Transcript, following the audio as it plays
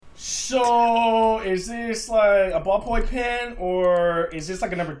So, is this like a ballpoint pen, or is this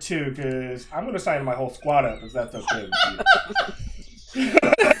like a number 2? Because I'm going to sign my whole squad up, if that's okay with you.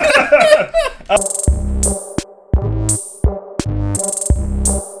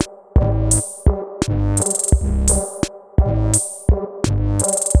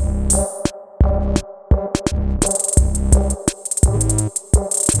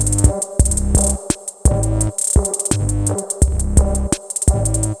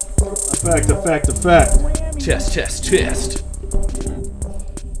 Effect. Test.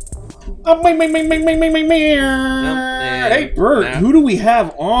 Oh, hey, Bert, who do we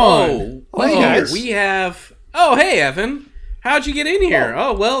have on? Hey guys. We have... Oh, hey, Evan. How'd you get in here?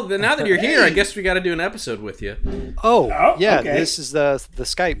 Oh, well, then now that you're here, I guess we got to do an episode with you. Oh, yeah, okay. This is the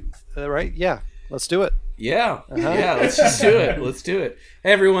Skype, right? Yeah, let's do it. Yeah, let's just do it. Let's do it.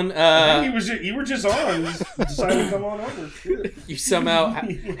 Hey, everyone. You were just on. You just decided to come on over. You somehow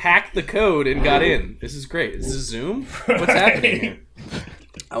hacked the code and got in. This is great. This is Zoom? What's happening here?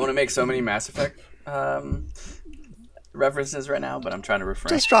 I want to make so many Mass Effect references right now, but I'm trying to refrain.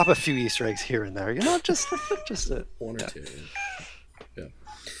 Just drop a few Easter eggs here and there. Just one or two.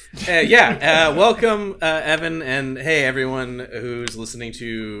 Yeah. Welcome, Evan, and hey, everyone who's listening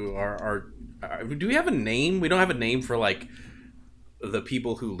to our do we have a name? We don't have a name for like the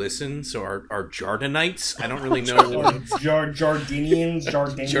people who listen. So our Jardinites. I don't really know. Jardinians.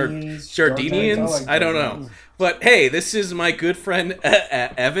 I don't know. But hey, this is my good friend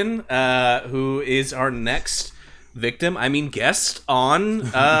Evan, who is our next guest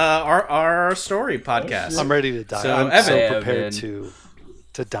on our story podcast. I'm ready to die. So, I'm Evan. so prepared to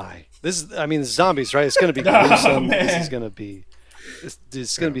die. This is zombies, right? It's going to be gruesome. This is going to be.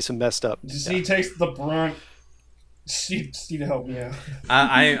 It's going to be some messed up. He takes the brunt. Steve to help me out.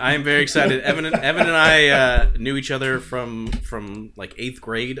 I am very excited. Evan and I knew each other from like 8th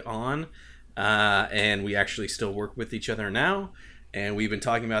grade on, and we actually still work with each other now. And we've been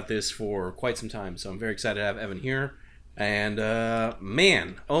talking about this for quite some time. So I'm very excited to have Evan here. And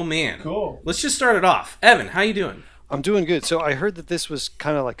man, cool. Let's just start it off. Evan, how you doing? I'm doing good. So I heard that this was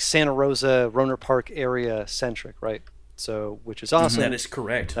kind of like Santa Rosa, Roner Park area centric, right? So, which is awesome. That is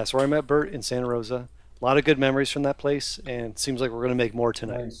correct. That's where I met Bert in Santa Rosa. A lot of good memories from that place, and it seems like we're going to make more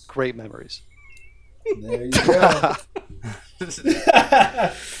tonight. Nice. Great memories. There you go.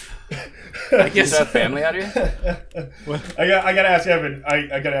 I guess Is that family out here? I gotta ask Evan. I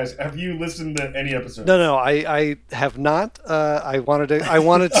gotta ask. Have you listened to any episodes? No, I have not. I wanted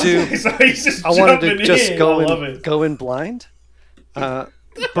to. So he's just I wanted to jumping just in. go I love in it. go in blind.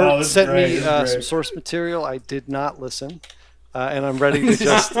 Bert this is sent great, me this is great. some source material. I did not listen, and I'm ready to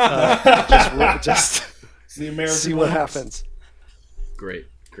just It's the American see what life. happens. great.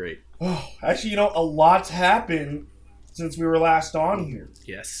 Oh, actually, a lot's happened since we were last on here.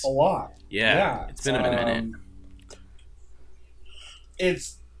 Yes. A lot. Yeah. It's been a minute.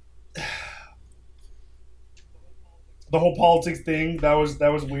 It's the whole politics thing. That was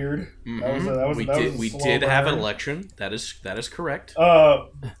weird. Mm-hmm. We did have an election. That is correct.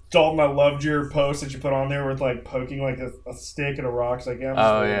 Dalton, I loved your post that you put on there with like poking like a stick and a rock. It's like, yeah,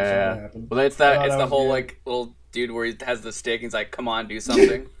 Oh yeah. Well, it's the whole good. like little dude where he has the stick. And he's like, "Come on, do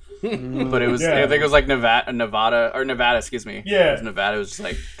something." But it was, Yeah. I think it was like Nevada. Excuse me. Yeah. It was Nevada. It was just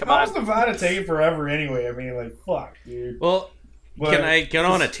like, "Come How on." was Nevada taking forever anyway? I mean, like, fuck, dude. Well, But- can I get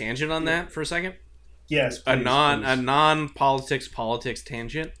on a tangent on that for a second? Yes, A please, non-politics politics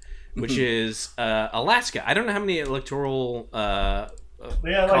tangent, which is Alaska. I don't know how many electoral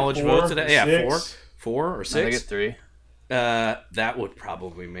college like votes today. Yeah, six. four or I think it's six. 3. That would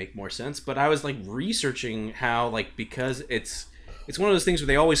probably make more sense. But I was like researching how, like, because it's one of those things where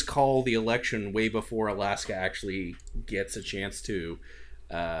they always call the election way before Alaska actually gets a chance to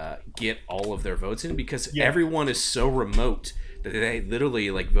get all of their votes in, because everyone is so remote that they literally,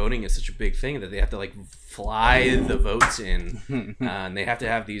 like, voting is such a big thing that they have to like fly the votes in, and they have to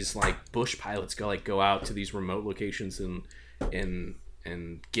have these like bush pilots go out to these remote locations and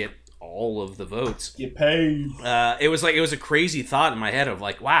get all of the votes. Get paid. It was a crazy thought in my head of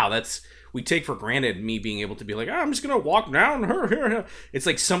like, wow, we take for granted me being able to be like, oh, I'm just gonna walk down her. It's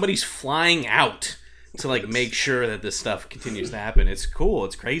like somebody's flying out to like make sure that this stuff continues to happen. It's cool,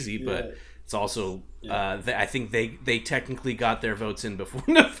 it's crazy, but it's also I think they technically got their votes in before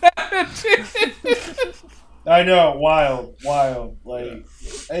Nevada did. I know, wild. Like,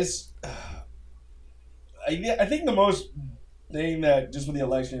 it's. I think the most thing that just with the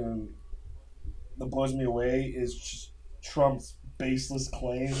election that blows me away is just Trump's baseless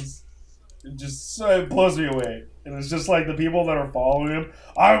claims it blows me away. And it's just like the people that are following him.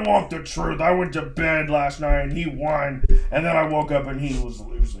 I want the truth. I went to bed last night and he won, and then I woke up and he was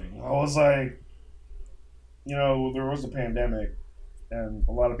losing. I was like, there was a pandemic, and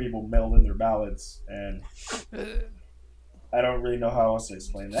a lot of people mailed in their ballots, and I don't really know how else to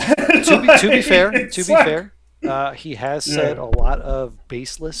explain that. To be fair, he has said a lot of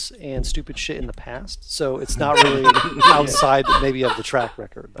baseless and stupid shit in the past, so it's not really outside maybe of the track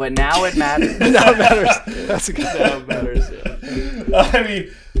record. But now it matters. Now it matters. That's a good. Now it matters. Yeah. I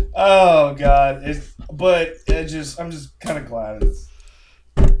mean, oh god, I'm just kind of glad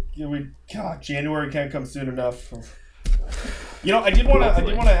January can't come soon enough. I did want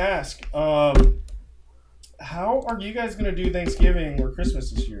to ask, how are you guys going to do Thanksgiving or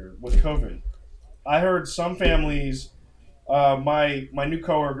Christmas this year with COVID? I heard some families, my new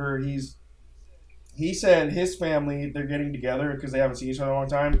coworker, he said his family, they're getting together because they haven't seen each other in a long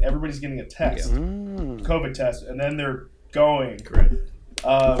time. Everybody's getting a test, COVID test, and then they're going. Great.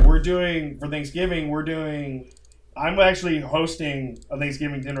 For Thanksgiving, I'm actually hosting a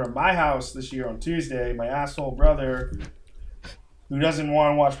Thanksgiving dinner at my house this year on Tuesday. My asshole brother, who doesn't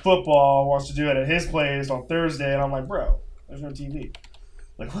want to watch football, wants to do it at his place on Thursday, and I'm like, bro, there's no TV.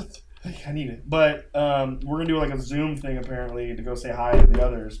 Like, what? I need it. But we're going to do like a Zoom thing, apparently, to go say hi to the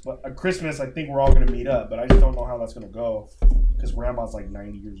others. But at Christmas, I think we're all going to meet up, but I just don't know how that's going to go because grandma's like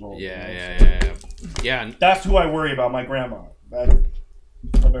 90 years old. Yeah. That's who I worry about, my grandma.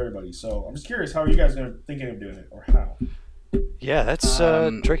 Of everybody. So I'm just curious, how are you guys thinking of doing it, or how? Yeah, that's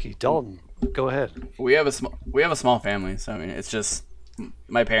tricky. Dalton, go ahead. We have a small family, so I mean, it's just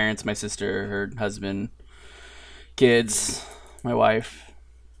my parents, my sister, her husband, kids, my wife,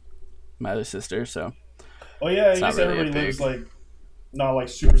 my other sister. So. Oh yeah, I guess really everybody lives like not like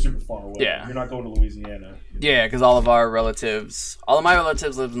super far away. Yeah. You're not going to Louisiana. Yeah, because all of my relatives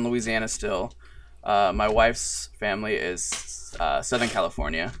live in Louisiana still. My wife's family is Southern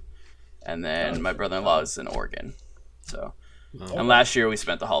California, and then my brother-in-law is in Oregon. So, and last year we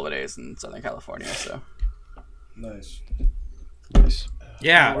spent the holidays in Southern California. So, nice.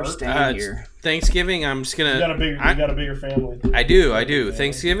 Yeah, we're staying here. Thanksgiving, I'm just gonna. You got a bigger family. I do.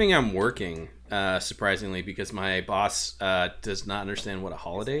 Thanksgiving, I'm working. Surprisingly, because my boss does not understand what a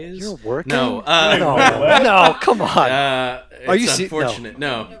holiday is. You're working? No. No, come on. Are you unfortunate?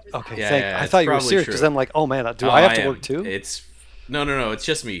 No. Okay, Yeah, I thought you were serious because I'm like, oh man, I have to work too? It's no. It's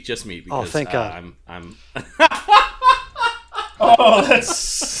just me. Because, thank God. I'm. Oh, that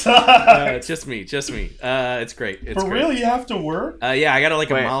sucks. Just me. It's great. It's For great. real, you have to work? Yeah, I got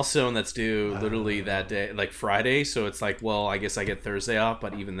a milestone that's due literally that day, like Friday. So it's like, well, I guess I get Thursday off,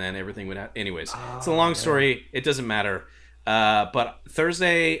 but even then, everything would have. Anyways, it's a long story. It doesn't matter. But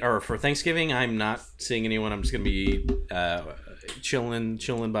Thursday or for Thanksgiving, I'm not seeing anyone. I'm just gonna be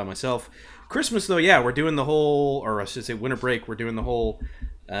chilling by myself. Christmas though, yeah, we're doing the whole, or I should say, winter break. We're doing the whole.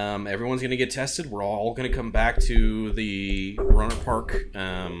 Everyone's gonna get tested. We're all gonna come back to the Roanoke Park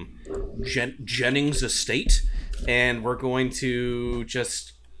Jennings Estate, and we're going to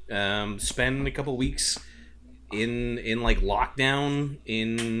just spend a couple weeks in like lockdown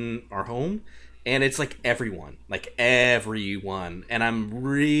in our home. And it's like everyone, and I'm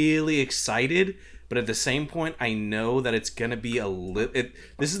really excited. But at the same point, I know that it's gonna be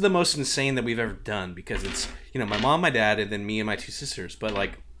this is the most insane that we've ever done because it's my mom, my dad, and then me and my two sisters. But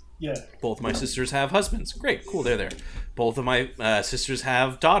both my sisters have husbands. Great, cool, they're there. Both of my sisters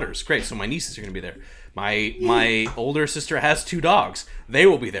have daughters. Great, so my nieces are gonna be there. My older sister has 2 dogs. They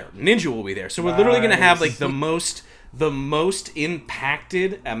will be there. Ninja will be there. So we're literally gonna have like the most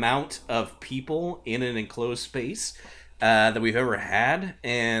impacted amount of people in an enclosed space that we've ever had,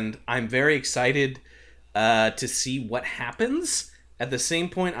 and I'm very excited to see what happens. At the same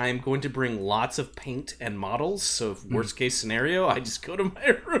point, I am going to bring lots of paint and models, so if worst case scenario, I just go to my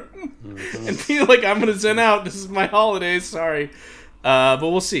room and feel like I'm going to zen out. This is my holidays, sorry. But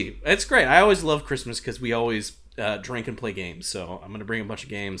we'll see. It's great. I always love Christmas because we always drink and play games, so I'm going to bring a bunch of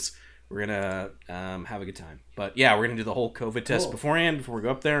games. We're going to have a good time. But yeah, we're going to do the whole COVID test beforehand before we go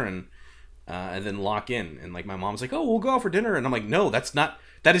up there and then lock in. And like my mom's like, oh, we'll go out for dinner. And I'm like, no,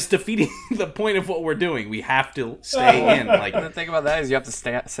 that is defeating the point of what we're doing. We have to stay in. Like, the thing about that is you have to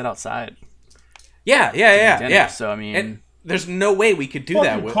sit outside. Yeah. So I mean, and there's no way we could do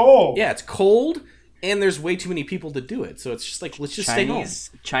that. Cold. Yeah, it's cold, and there's way too many people to do it. So it's just like, let's just stay home.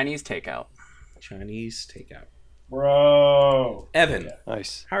 Chinese takeout. Bro. Evan,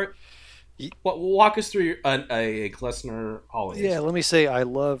 Nice. Walk us through a Klessner holiday. Yeah, let me say I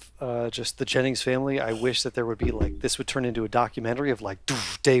love just the Jennings family. I wish that there would be this would turn into a documentary of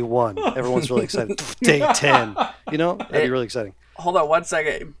day 1. Everyone's really excited. Day 10. That'd be really exciting. hold on 1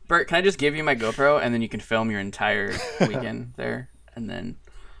 second. Bert, can I just give you my GoPro and then you can film your entire weekend there, and then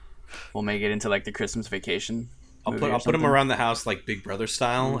we'll make it into like the Christmas vacation. I'll put them around the house like Big Brother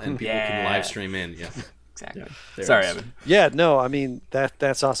style, and people can live stream in. Yeah, exactly. Yeah, Sorry, Evan. Yeah, no, I mean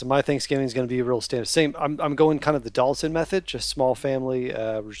that's awesome. My Thanksgiving is going to be a real standard. Same. I'm going kind of the Dalton method, just small family.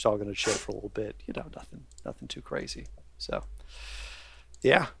 We're just all going to chill for a little bit. You know, nothing too crazy. So,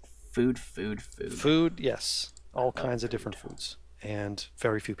 yeah. Food. Yes, all kinds of different foods, and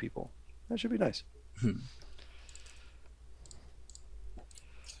very few people. That should be nice.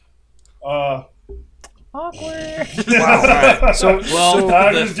 Awkward. Wow. So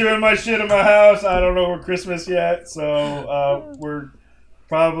I'm just doing my shit in my house. I don't know where Christmas yet, so we're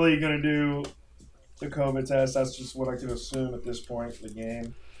probably gonna do the COVID test. That's just what I can assume at this point in the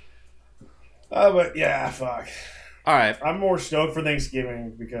game. But yeah, fuck. All right. I'm more stoked for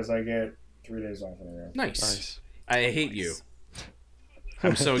Thanksgiving because I get 3 days off in a row. Nice. I hate you.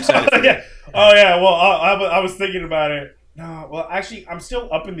 I'm so excited for yeah. Oh yeah. Well, I was thinking about it. No. Well, actually, I'm still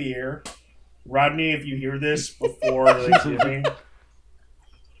up in the air. Rodney, if you hear this before Thanksgiving,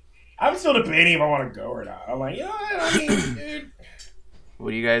 I'm still debating if I want to go or not. I'm like, you know what? I mean, dude.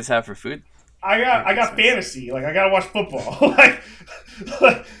 What do you guys have for food? I got fantasy. Like, I gotta watch football.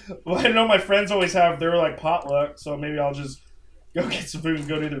 Well, I know my friends always have their like potluck, so maybe I'll just go get some food and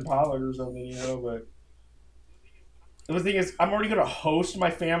go to their potluck or something, you know. But the thing is, I'm already gonna host my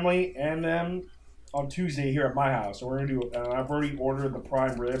family and them on Tuesday here at my house. So we're gonna do. I've already ordered the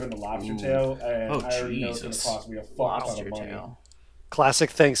prime rib and the lobster tail, and I already know it's gonna cost me a fuck ton of money. Classic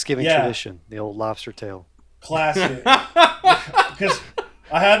Thanksgiving tradition, the old lobster tail. Classic. Because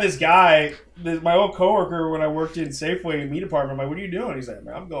I had this guy, my old coworker, when I worked in Safeway meat department. I'm like, "What are you doing?" He's like,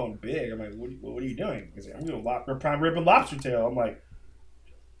 "Man, I'm going big." I'm like, "What are you doing?" He's like, "I'm doing prime rib and lobster tail." I'm like,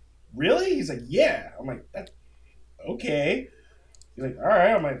 "Really?" He's like, "Yeah." I'm like, "That's okay." He's like, all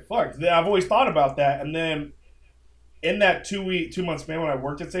right. I'm like, fuck. I've always thought about that. And then in that 2 month span when I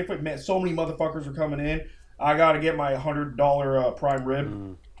worked at Safeway, man, so many motherfuckers were coming in. I got to get my $100 prime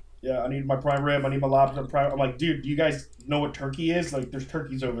rib. Yeah, I need my prime rib. I need my lobster prime. I'm like, dude, do you guys know what turkey is? Like, there's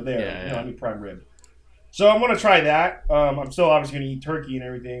turkeys over there. Yeah, yeah. I need prime rib. So I'm going to try that. I'm still obviously going to eat turkey and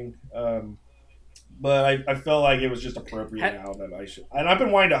everything. But I felt like it was just appropriate now that I should. And I've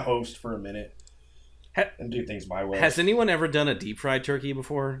been wanting to host for a minute. And do things my way. Has anyone ever done a deep fried turkey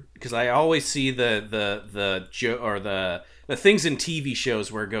before? Because I always see the things in TV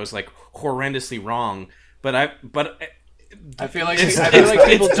shows where it goes like horrendously wrong. But I feel like it's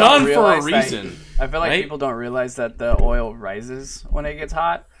people done don't for a realize reason. I feel like people don't realize that the oil rises when it gets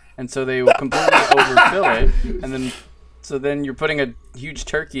hot, and so they will completely overfill it, and then you're putting a huge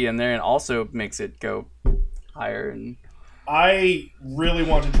turkey in there, and also makes it go higher. And I really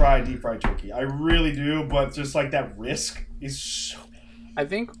want to try deep fried turkey. I really do, but just like that risk is so big. I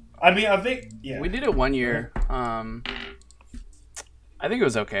think yeah. We did it one year. I think it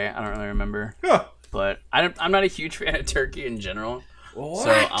was okay. I don't really remember. Yeah. But I'm not a huge fan of turkey in general. What?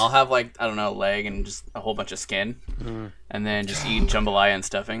 So I'll have like, I don't know, a leg and just a whole bunch of skin. And then just eat jambalaya and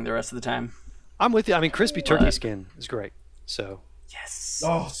stuffing the rest of the time. I'm with you. I mean, crispy turkey skin is great. So yes.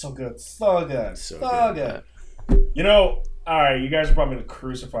 Oh, so good. So good. So good. You know, all right, you guys are probably going to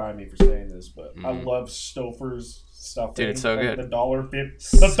crucify me for saying this, but I love Stouffer's stuff. Dude, it's so good. The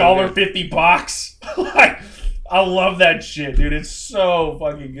 $1.50 box. Like, I love that shit, dude. It's so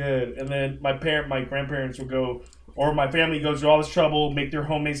fucking good. And then my grandparents would go, or my family goes through all this trouble, make their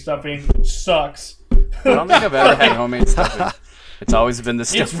homemade stuffing. It sucks. I don't think I've ever had homemade stuffing. It's always been the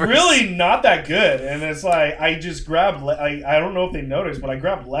Stouffer's. It's really not that good. And it's like, I just grab, I don't know if they noticed, but I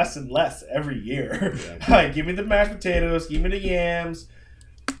grab less and less every year. Yeah. Like, give me the mashed potatoes, give me the yams,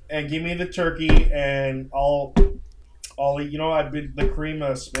 and give me the turkey, and I'll eat, the cream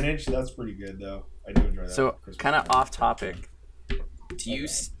of spinach. That's pretty good, though. I do enjoy that. So, kind of off topic. Do you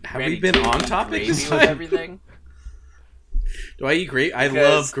have we been on topic this time? With everything? Do I eat gravy? I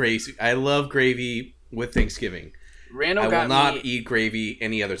love gravy. I love gravy with Thanksgiving. I will not eat gravy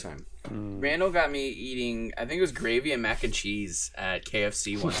any other time. Randall got me eating, I think it was gravy and mac and cheese at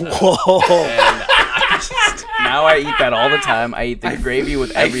KFC one time. Whoa. And now I eat that all the time. I eat the gravy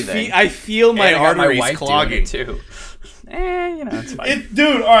with everything. I feel my arteries clogging too. It's fine.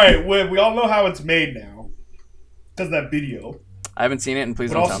 Dude, all right, we all know how it's made now because of that video. I haven't seen it, and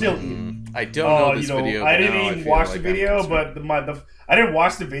please but don't tell me. I don't know this video. I didn't even watch the video, but I didn't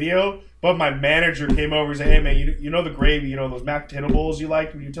watch the video. But my manager came over and said, "Hey man, you know the gravy, those mac potato bowls you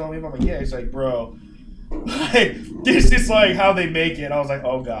like?" When you telling me, I'm like, "Yeah." He's like, "Bro, this is like how they make it." I was like,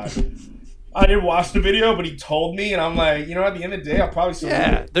 "Oh god." I didn't watch the video, but he told me, and I'm like, at the end of the day, I'll probably still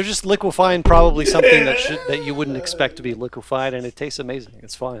Yeah, eat it. they're just liquefying probably something that you wouldn't expect to be liquefied, and it tastes amazing.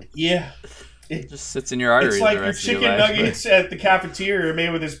 It's fine. Yeah. It just sits in your arteries. It's like the your rest of chicken your life. nuggets at the cafeteria are made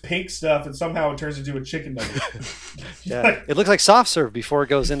with this pink stuff, and somehow it turns into a chicken nugget. Yeah, it looks like soft serve before it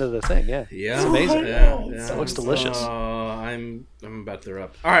goes into the thing. Yeah, Yeah, it's amazing. Yeah, It looks delicious. I'm about to throw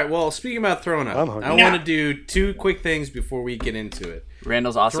up. All right, well, speaking about throwing up, I'm hungry. I want to do two quick things before we get into it.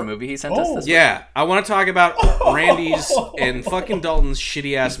 Randall's awesome movie he sent us this week. Yeah, I want to talk about Randy's and fucking Dalton's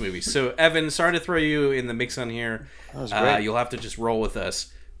shitty ass movies. So, Evan, sorry to throw you in the mix on here. That was great. You'll have to just roll with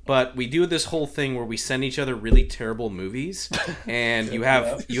us. But we do this whole thing where we send each other really terrible movies, and you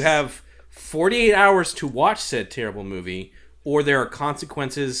have 48 hours to watch said terrible movie, or there are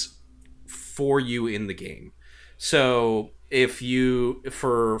consequences for you in the game. So if you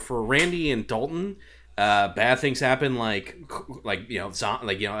for Randy and Dalton, bad things happen, like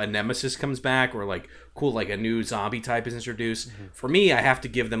a nemesis comes back, or like a new zombie type is introduced. Mm-hmm. For me, I have to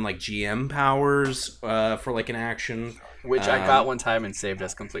give them like GM powers for like an action. Which I got one time and saved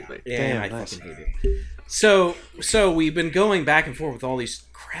us completely. Yeah, Damn, I nice. fucking hate it. So we've been going back and forth with all these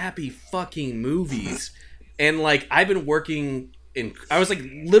crappy fucking movies, and like I've been working I was like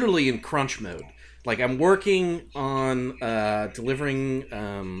literally in crunch mode. Like I'm working on delivering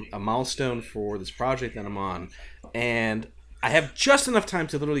a milestone for this project that I'm on, and I have just enough time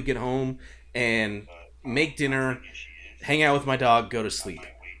to literally get home and make dinner, hang out with my dog, go to sleep.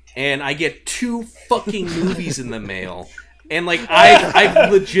 And I get 2 fucking movies in the mail, and like I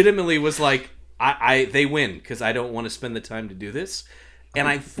legitimately was like, they win because I don't want to spend the time to do this, and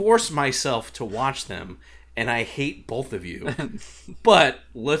I force myself to watch them, and I hate both of you. But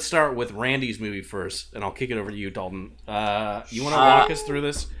let's start with Randy's movie first, and I'll kick it over to you, Dalton. You want to walk us through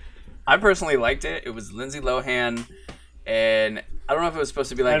this? I personally liked it. It was Lindsay Lohan, and I don't know if it was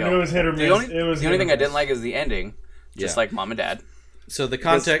supposed to be like. I knew it was hit or The miss. only thing I didn't like is the ending, just Yeah. like Mom and Dad. So the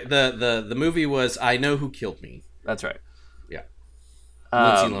context, the movie was I Know Who Killed Me. That's right. Yeah,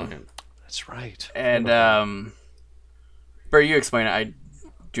 Lindsay Um, Lohan. That's right. And Bert, you explain it. I'm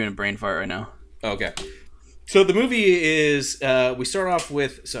doing a brain fart right now. Okay. So the movie is we start off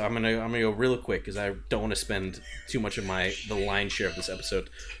with I'm gonna go real quick because I don't want to spend too much of the lion's share of this episode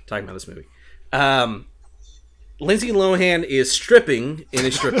talking about this movie. Lindsay Lohan is stripping in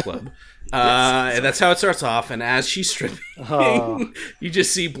a strip club. And that's how it starts off. And as she's stripping, you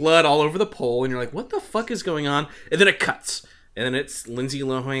just see blood all over the pole, and you're like, "What the fuck is going on?" And then it cuts, and then it's Lindsay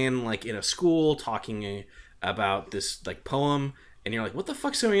Lohan like in a school talking about this like poem, and you're like, "What the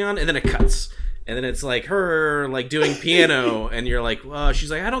fuck's going on?" And then it cuts, and then it's like her like doing piano, and you're like, "Well,"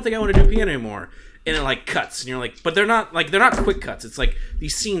 she's like, "I don't think I want to do piano anymore." And it like cuts, and you're like, but they're not quick cuts. It's like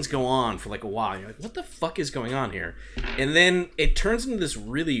these scenes go on for like a while. You're like, what the fuck is going on here? And then it turns into this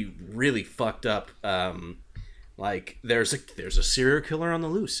really, really fucked up. Like there's a serial killer on the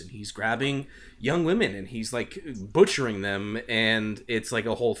loose, and he's grabbing young women, and he's like butchering them, and it's like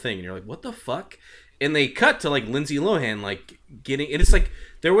a whole thing. And you're like, what the fuck? And they cut to like Lindsay Lohan like getting. And it's like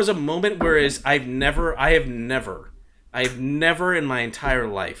there was a moment whereas I have never in my entire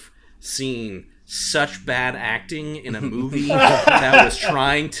life seen such bad acting in a movie that was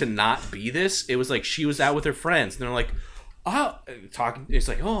trying to not be this. It was like she was out with her friends, and they're like, "Oh," talking. It's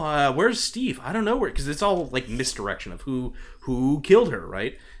like, "Oh, where's Steve? I don't know where," because it's all like misdirection of who killed her,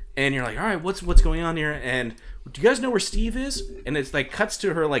 right? And you're like, "All right, what's going on here?" And do you guys know where Steve is? And it's like cuts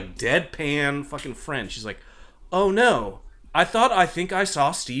to her like deadpan fucking friend. She's like, "Oh no, I think I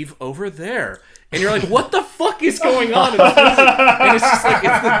saw Steve over there." And you're like, what the fuck is going on in this movie? And it's just like,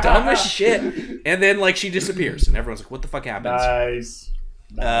 it's the dumbest shit. And then like she disappears, and everyone's like, what the fuck happens?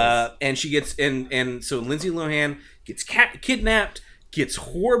 Nice. And she gets and so Lindsay Lohan gets kidnapped, gets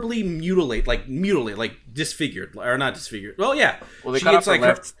horribly mutilated, like disfigured, or not disfigured. Well, yeah. Well, they She cut off gets, her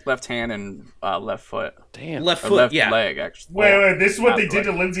like, left hand and left foot. Damn. left Or foot, left yeah. leg, actually. Wait, this is what they Not did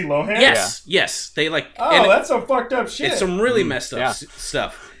to leg. Lindsay Lohan? Yes. They like. Oh, and that's some fucked up shit. it's some really messed up Yeah.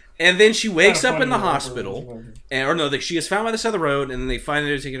 stuff. And then she wakes Kinda up in the funny, though, hospital, for she is found by the side of the road, and then they find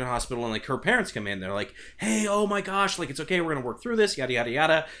her taken to the hospital, and like her parents come in, they're like, "Hey, oh my gosh, like it's okay, we're gonna work through this, yada yada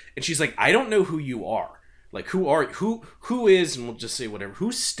yada." And she's like, "I don't know who you are. Like, who is?" And we'll just say whatever.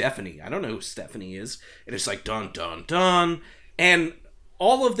 Who's Stephanie? I don't know who Stephanie is. And it's like dun dun dun, and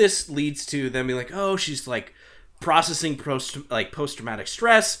all of this leads to them being like, "Oh, she's like processing post-traumatic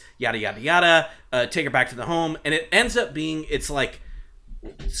stress, yada yada yada." Take her back to the home, and it ends up being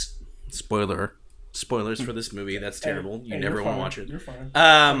spoilers for this movie. That's terrible. You never want to watch it. You're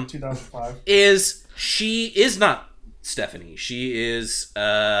fine. 2005. She is not Stephanie. She is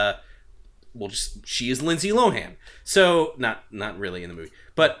she is Lindsay Lohan. So not really in the movie,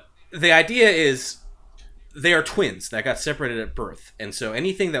 but the idea is they are twins that got separated at birth, and so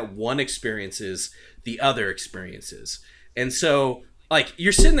anything that one experiences, the other experiences, and so like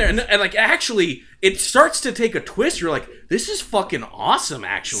you're sitting there and like actually it starts to take a twist. You're like, this is fucking awesome.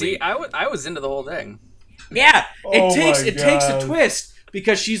 Actually, See, I was into the whole thing. yeah, Oh it my takes a God. twist.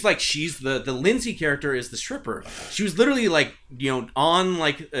 Because she's the Lindsay character is the stripper. She was literally like, on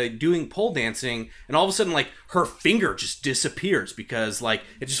like doing pole dancing, and all of a sudden like her finger just disappears because like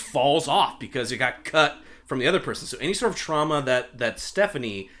it just falls off because it got cut from the other person. So any sort of trauma that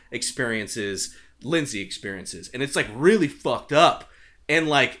Stephanie experiences, Lindsay experiences, and it's like really fucked up. And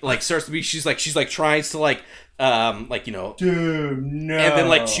like starts to be she's like tries to Dude, no. and then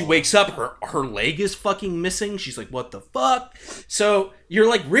like she wakes up, her leg is fucking missing. She's like, what the fuck? So you're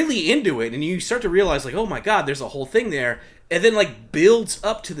like really into it, and you start to realize like, oh my god, there's a whole thing there, and then like builds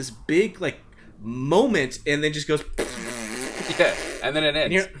up to this big like moment, and then just goes Yeah, and then it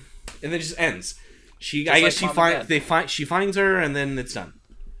and, ends. and then it just ends. She Just I guess like she finds her, and then it's done.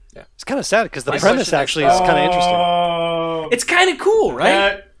 It's kind of sad because the My premise question is- actually is kind of interesting. Oh, It's kind of cool,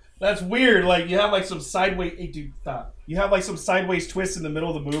 right? That's weird. Like you have like some sideways. Hey, dude, stop. You have like some sideways twist in the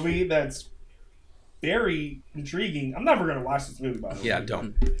middle of the movie that's very intriguing. I'm never gonna watch this movie, by the way. Yeah,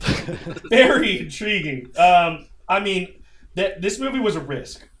 don't. Very intriguing. I mean, this movie was a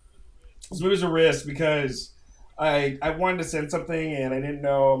risk. This movie was a risk because I wanted to send something and I didn't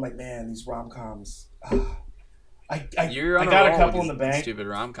know. I'm like, man, these rom-coms. You're I on got a a roll couple with in the bank. Stupid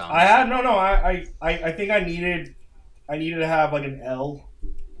rom-coms. I had no. I think I needed to have like an L,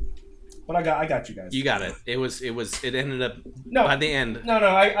 but I got you guys. You got it. It ended up No. by the end. No,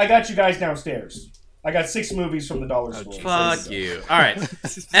 I got you guys downstairs. I got 6 movies from the dollar store. Fuck you. All right,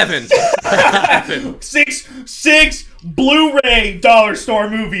 Evan. Evan. Six Blu-ray dollar store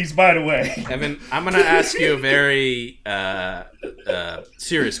movies, by the way. Evan, I'm gonna ask you a very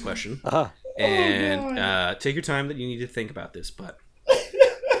serious question. Uh-huh. And take your time that you need to think about this, but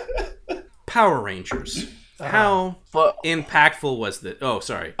Power Rangers. How But, impactful was this? Oh,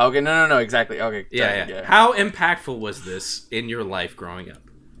 sorry. okay, no, exactly. Okay, Yeah. How impactful was this in your life growing up?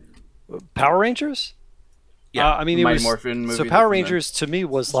 Power Rangers? Yeah. I mean, it Mighty was Morphin movie so that Power came Rangers to me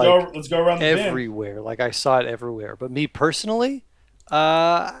was like Let's go around the bin. everywhere. Like I saw it everywhere. But me personally,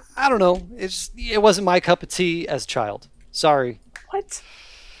 I don't know. It wasn't my cup of tea as a child. Sorry. What?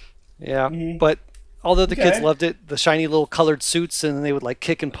 Yeah, Mhm. but although the kids Okay. loved it, the shiny little colored suits, and then they would like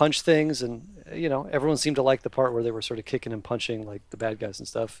kick and punch things, and everyone seemed to like the part where they were sort of kicking and punching like the bad guys and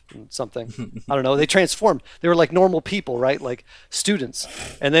stuff and something. I don't know. They transformed. They were like normal people, right? Like students.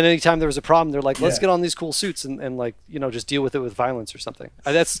 And then anytime there was a problem, they're like, let's Yeah. get on these cool suits and like just deal with it with violence or something.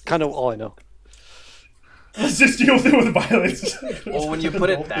 That's kind of all I know. Let's just deal with it with violence. Well, when you put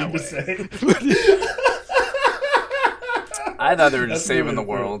it that Thing to way. say. I thought they were That's just saving the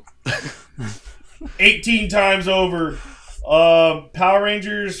really world. 18 times over. Power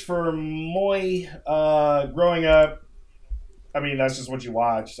Rangers for Moy. Growing up, I mean, that's just what you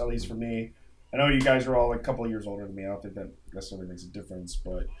watched, at least for me. I know you guys are all like a couple of years older than me. I don't think that necessarily makes a difference,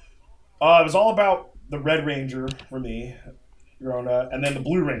 but it was all about the Red Ranger for me growing up, and then the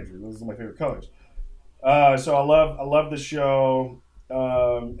Blue Ranger. Those are my favorite colors. So I love the show.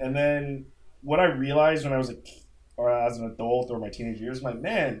 And then what I realized when I was or as an adult or my teenage years, I'm like,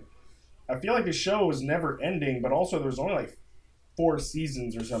 man, I feel like the show was never ending, but also there was only like 4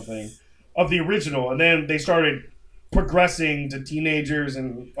 seasons or something of the original, and then they started progressing to teenagers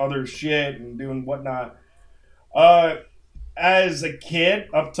and other shit and doing whatnot. As a kid,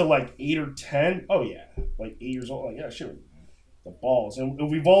 up to like 8 or 10, oh yeah, like 8 years old, like yeah, shit, the balls,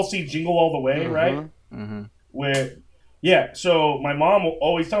 and we've all seen Jingle All the Way, right? Mm-hmm. Where, yeah, so my mom will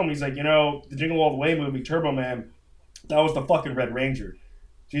always tell me, he's like, the Jingle All the Way movie, Turbo Man, that was the fucking Red Ranger.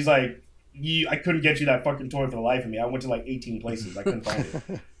 She's like, I couldn't get you that fucking toy for the life of me. I went to like 18 places. I couldn't find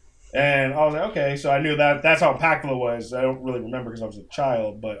it. And I was like, okay, so I knew that's how impactful it was. I don't really remember because I was a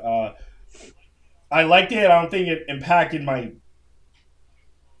child, but I liked it. I don't think it impacted my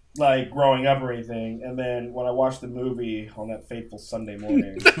growing up or anything. And then when I watched the movie on that fateful Sunday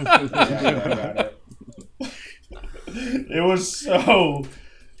morning, I got it. It was so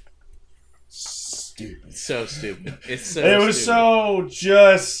stupid. So stupid. It's so It was stupid. so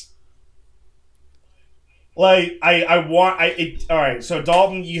just like all right. So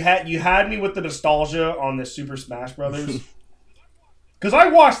Dalton, you had me with the nostalgia on the Super Smash Brothers. Because I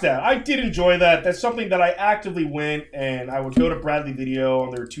watched that. I did enjoy that. That's something that I actively went and I would go to Bradley Video on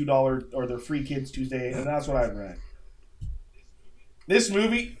their $2 or their Free Kids Tuesday, and that's what I'd rent. This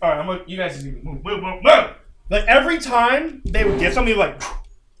movie, all right, you guys need to move. Like every time they would get something, like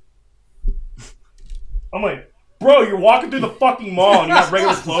I'm like, bro, you're walking through the fucking mall and you have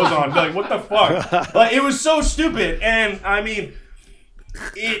regular clothes on. Be like, what the fuck? Like, it was so stupid. And I mean,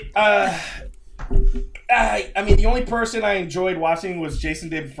 the only person I enjoyed watching was Jason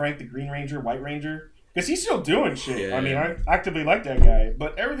David Frank, the Green Ranger, White Ranger, because he's still doing shit. Yeah. I mean, I actively like that guy,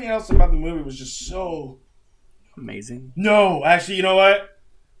 but everything else about the movie was just so Amazing. No. Actually, you know what?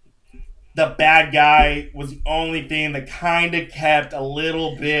 The bad guy was the only thing that kind of kept a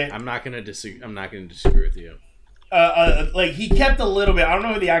little bit. I'm not gonna disagree with you. Like he kept a little bit. I don't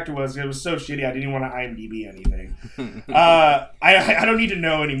know who the actor was. It was so shitty. I didn't even want to IMDb anything. I don't need to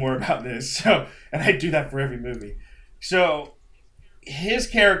know any more about this. So, and I do that for every movie. So, his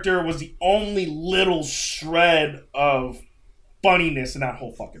character was the only little shred of funniness in that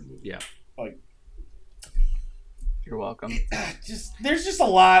whole fucking movie. Yeah. Like, You're welcome. There's just a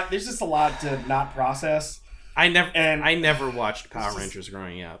lot to not process. I never watched Power Rangers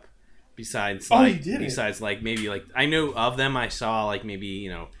growing up. Besides, maybe I know of them. I saw like maybe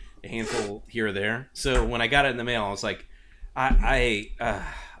a handful here or there. So when I got it in the mail, I was like, I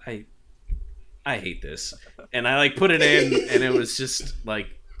hate this, and I like put it in, and it was just like,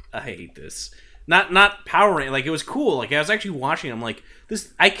 I hate this. Not Power Rangers. Like, it was cool. Like, I was actually watching. I'm like,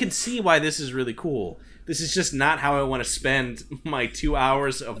 this. I can see why this is really cool. This is just not how I want to spend my 2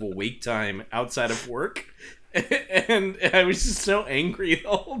 hours of awake time outside of work. And I was just so angry the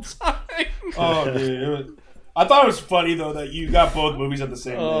whole time. Oh, dude. I thought it was funny, though, that you got both movies at the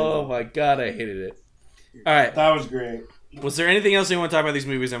same time. Oh, my God. I hated it. All right. That was great. Was there anything else you want to talk about these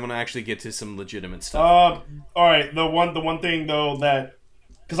movies? I'm going to actually get to some legitimate stuff. All right. The one thing, though, that...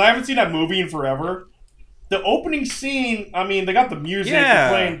 Because I haven't seen that movie in forever. The opening scene, I mean, they got the music. Yeah.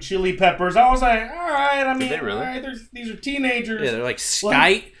 They're playing Chili Peppers. I was like, all right. I mean, Did they really? all right, these are teenagers. Yeah, they're like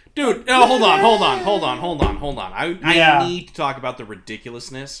Skype. Dude, no, hold on. I need to talk about the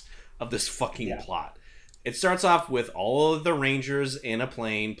ridiculousness of this fucking plot. It starts off with all of the Rangers in a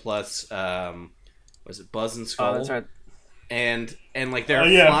plane plus, was it Buzz and Skull? Oh, that's right. And like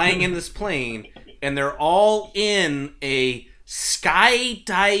they're flying in this plane, and they're all in a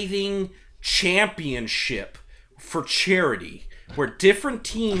skydiving championship for charity, where different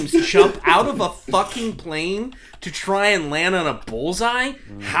teams jump out of a fucking plane to try and land on a bullseye.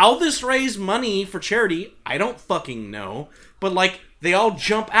 How this raised money for charity, I don't fucking know. But, like, they all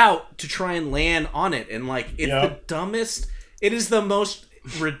jump out to try and land on it. And, like, it's the dumbest... It is the most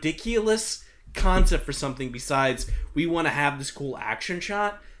ridiculous concept for something besides we want to have this cool action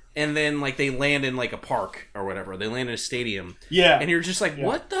shot. And then, like, they land in, like, a park or whatever. They land in a stadium. Yeah. And you're just like,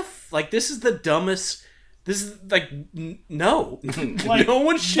 what the... Like, this is the dumbest... This is like no, like, no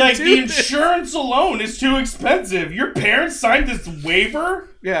one should like do the this. insurance alone is too expensive. Your parents signed this waiver.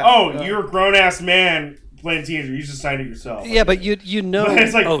 Yeah. Oh, you're a grown ass man playing teenager. You just signed it yourself. Yeah, but you know.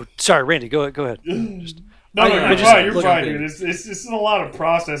 It's like, oh, sorry, Randy. Go ahead. No, you're fine. You're fine, dude. It's just a lot of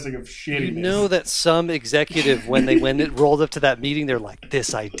processing of shittiness. You know that some executive, when it rolled up to that meeting, they're like,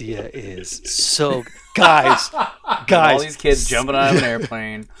 "This idea is so guys." All these kids jumping out of an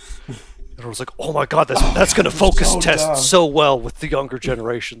airplane. And I was like, "Oh my god, that's going to focus test so well with the younger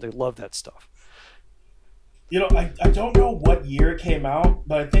generation. They love that stuff." You know, I don't know what year it came out,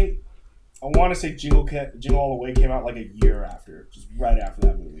 but I want to say Jingle All the Way came out like a year after, just right after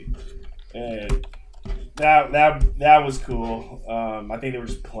that movie, and that was cool. I think they were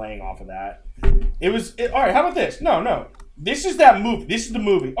just playing off of that. All right. How about this? No. This is that movie. This is the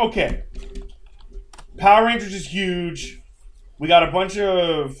movie. Okay. Power Rangers is huge. We got a bunch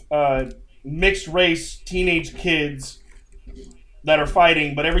of mixed race teenage kids that are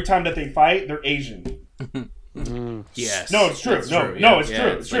fighting, but every time that they fight, they're Asian. Yes. No, it's true. It's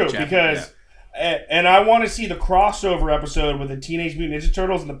true because, and I want to see the crossover episode with the Teenage Mutant Ninja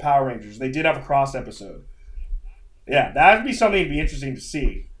Turtles and the Power Rangers. They did have a cross episode. Yeah, that'd be something to be interesting to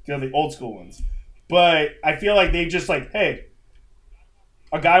see. You know, the old school ones. But I feel like they just like, hey,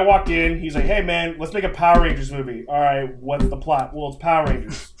 a guy walked in. He's like, hey man, let's make a Power Rangers movie. All right, what's the plot? Well, it's Power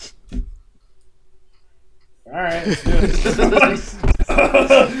Rangers. All right, let's do it.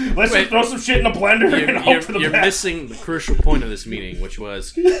 Let's just throw some shit in the blender and hope for the best. You're missing the crucial point of this meeting, which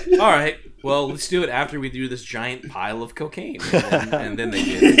was, all right, well, let's do it after we do this giant pile of cocaine, and then they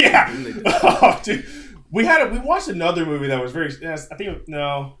did. Yeah. Oh, dude, we watched another movie that was very. There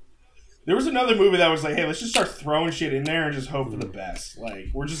was another movie that was like, hey, let's just start throwing shit in there and just hope for the best. Like,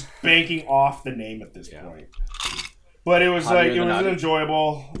 we're just banking off the name at this point. But it was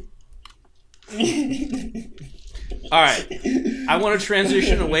enjoyable. All right, I want to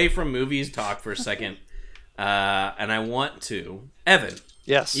transition away from movies talk for a second, and I want to, Evan.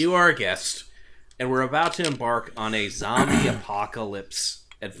 Yes, you are a guest, and we're about to embark on a zombie apocalypse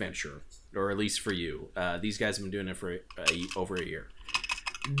adventure. or at least for you. These guys have been doing it for over a year.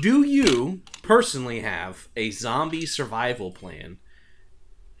 Do you personally have a zombie survival plan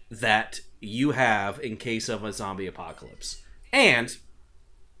that you have in case of a zombie apocalypse? And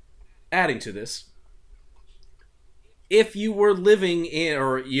adding to this, if you were living in,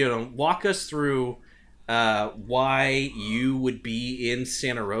 or walk us through why you would be in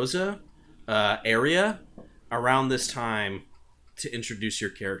Santa Rosa area around this time to introduce your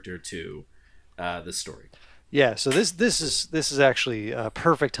character to the story. Yeah, so this is actually a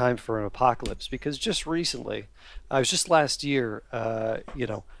perfect time for an apocalypse, because just recently, it was just last year,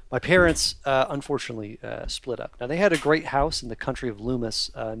 my parents unfortunately split up. Now, they had a great house in the country of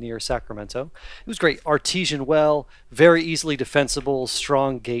Loomis near Sacramento. It was great, artesian well, very easily defensible,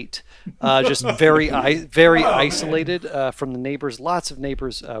 strong gate, just very isolated from the neighbors. Lots of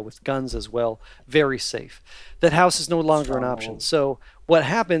neighbors with guns as well, very safe. That house is no longer an option. So what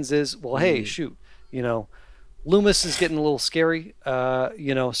happens is, well, hey, shoot, Loomis is getting a little scary,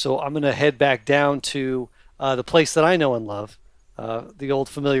 so I'm going to head back down to the place that I know and love, the old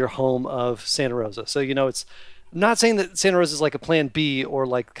familiar home of Santa Rosa. So, I'm not saying that Santa Rosa is like a plan B or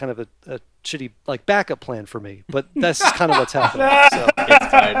like kind of a shitty like backup plan for me, but that's just kind of what's happening. So. It's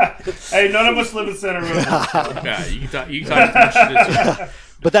fine. Hey, none of us live in Santa Rosa. Yeah, you can talk as much as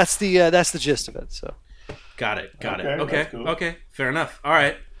But that's the gist of it. So. Got it. Okay, cool. Okay, fair enough. All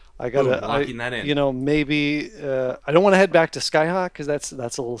right. I gotta locking that in. Maybe I don't want to head back to Skyhawk because that's a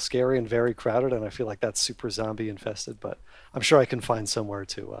little scary and very crowded, and I feel like that's super zombie infested. But I'm sure I can find somewhere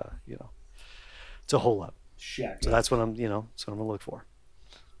to to hole up. Shack. So that's what I'm gonna look for.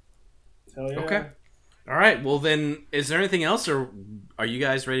 Hell yeah. Okay. All right. Well, then, is there anything else, or are you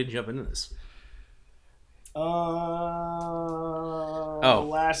guys ready to jump into this?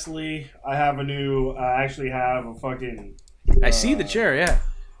 Lastly, I actually have a fucking. I see the chair. Yeah.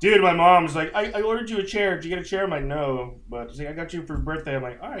 Dude, my mom's like, I ordered you a chair. Did you get a chair? I'm like, no. But she's like, I got you for your birthday. I'm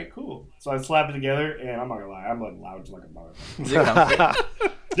like, all right, cool. So I slap it together, and I'm not gonna lie, I'm like loud like a motherfucker. Is it comfy?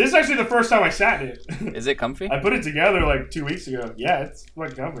 This is actually the first time I sat in it. Is it comfy? I put it together like 2 weeks ago. Yeah, it's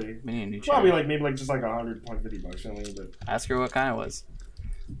fucking comfy. We need a new chair. Probably maybe just like $100, $150 something. But Ask her what kind it was.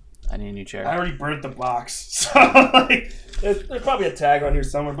 I need a new chair. I already burnt the box, so like, there's probably a tag on here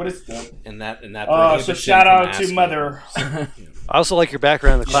somewhere, but it's dope. And that. So shout out to Mother. I also like your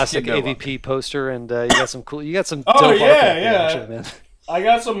background, the classic good AVP poster, and you got some dope Oh artwork yeah, there, yeah. actually, man. I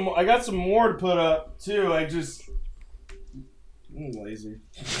got some more to put up too. I'm lazy.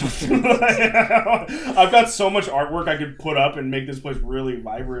 I've got so much artwork I could put up and make this place really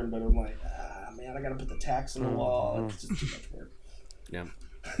vibrant, but I'm like, man, I gotta put the tax on the wall. It's just too much work. Yeah.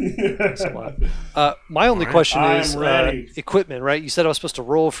 My only question I'm is ready. equipment, right? You said I was supposed to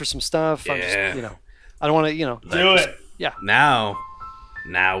roll for some stuff. I'm just, Yeah. I don't want to, Do it. Yeah. Now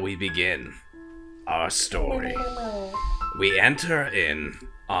we begin our story. We enter in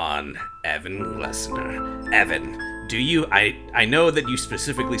on Evan Glessner. Evan, do you... I know that you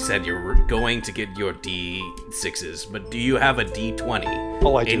specifically said you're going to get your D6s, but do you have a D20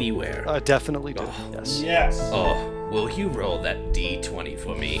 Oh, I do. anywhere? I definitely do. Yes. Yes. Oh, will you roll that D20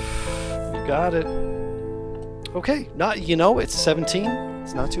 for me? You got it. Okay. It's 17.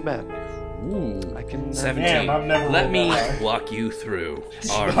 It's not too bad. Ooh. I can... 17. Damn, I've never Let rolled me that high. walk you through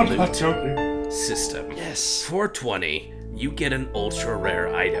our I'm not loot joking. system. Yes. For 20, you get an ultra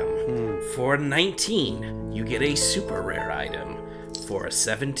rare item. For 19, you get a super rare item. For a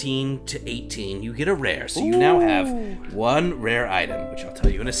 17 to 18, you get a rare. So you now have one rare item, which I'll tell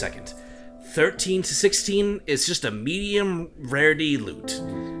you in a second. 13 to 16 is just a medium rarity loot.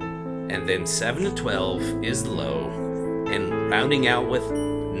 And then 7 to 12 is low. And rounding out with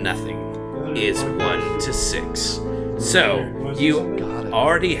nothing is 1 to 6. So, you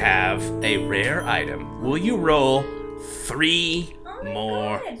already have a rare item. Will you roll 3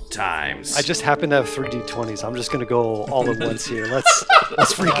 more times? I just happen to have 3 D20s. I'm just going to go all at once here. Let's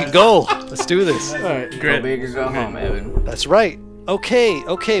freaking go. Let's do this. All right, Go great. big or go home, Evan. That's right.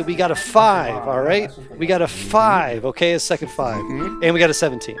 Okay, we got a 5, all right? We got a 5, okay, a second 5. And we got a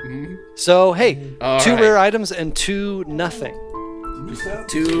 17. So, hey, All 2 right. rare items and 2 nothing.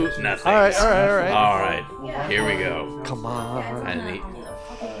 2 nothing. All right. All right. Here we go. Come on. I need.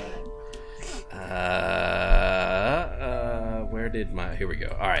 Where did my? Here we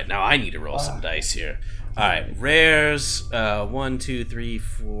go. All right. Now I need to roll some dice here. All right. Rares. 1, 2, 3,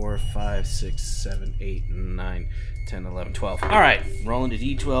 4, 5, 6, 7, 8, 9, 10, 11, 12. All right. Rolling to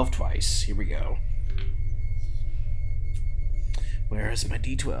D12 twice. Here we go. Where is my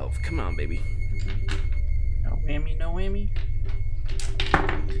D12? Come on, baby. No whammy, no whammy.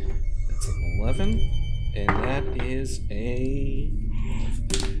 That's an 11, and that is a...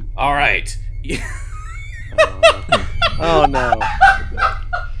 All right. Oh no.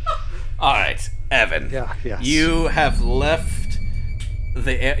 All right, Evan. Yeah. Yes. You have left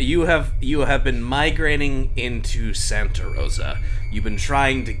you have been migrating into Santa Rosa. You've been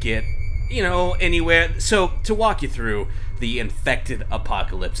trying to get, anywhere. So to walk you through the infected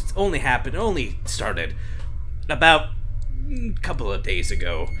apocalypse, it's only started about a couple of days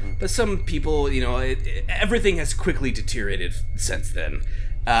ago. But some people, everything has quickly deteriorated since then.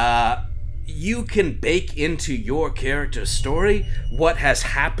 You can bake into your character's story what has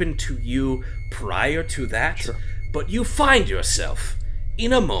happened to you prior to that, Sure. but you find yourself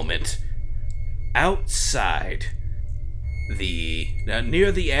in a moment outside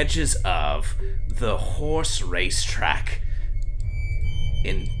near the edges of the horse racetrack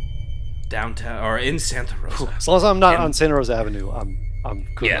in downtown or in Santa Rosa. As long as I'm not And- on Santa Rosa Avenue, I'm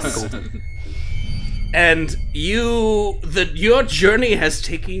good. Yes. I'm golden. And your journey has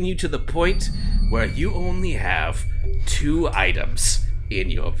taken you to the point where you only have 2 items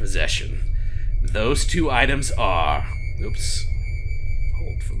in your possession. Those 2 items are... Oops.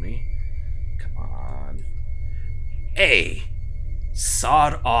 Hold for me. Come on. A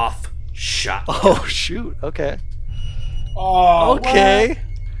sawed-off shotgun Oh shoot. Okay. Oh, Okay.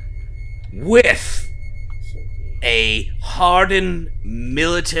 with a hardened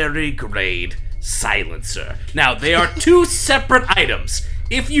military-grade silencer. Now, they are 2 separate items.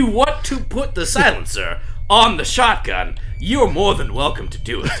 If you want to put the silencer on the shotgun, you're more than welcome to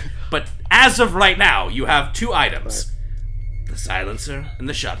do it. But as of right now, you have 2 items. The silencer and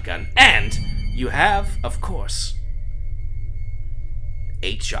the shotgun. And you have, of course,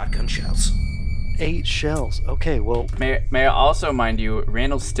 8 shotgun shells. 8 shells. Okay. Well. May I also mind you,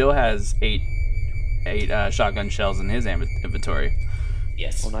 Randall still has eight shotgun shells in his inventory.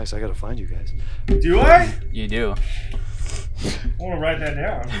 Yes. Oh, nice. I gotta find you guys. Do I? You do. I want to write that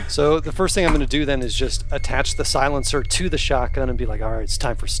down. So the first thing I'm gonna do then is just attach the silencer to the shotgun and be like, all right, it's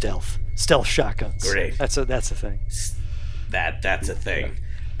time for stealth. Stealth shotguns. Great. That's a thing. That's a thing.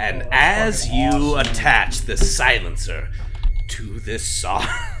 And Oh, that's as fucking you awesome. attach the silencer to this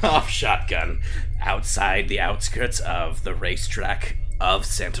saw-off shotgun outside the outskirts of the racetrack of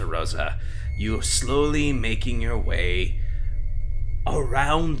Santa Rosa, you're slowly making your way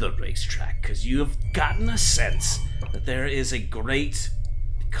around the racetrack because you have gotten a sense that there is a great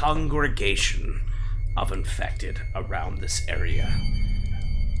congregation of infected around this area.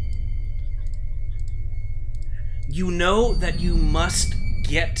 You know that you must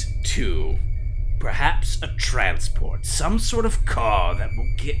get to perhaps a transport, some sort of car that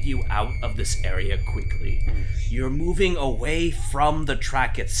will get you out of this area quickly. You're moving away from the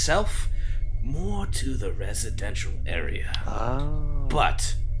track itself, more to the residential area. Oh.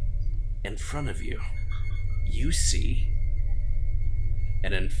 But in front of you, you see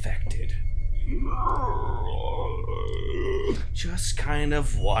an infected. Just kind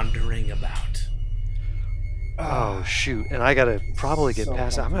of wandering about. Oh shoot! And I gotta probably get So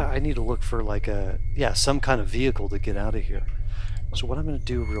past. I need to look for like some kind of vehicle to get out of here. So what I'm gonna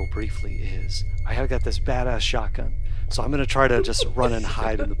do real briefly is I have got this badass shotgun. So I'm gonna try to just run and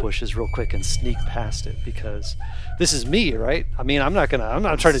hide in the bushes real quick and sneak past it because this is me, right? I mean, I'm not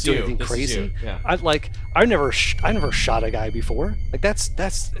trying to do anything crazy. Yeah. I never shot a guy before. Like that's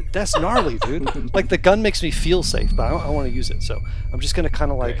gnarly, dude. Like the gun makes me feel safe, but I want to use it. So I'm just gonna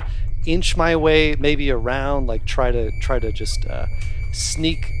kind of like inch my way maybe around, like try to just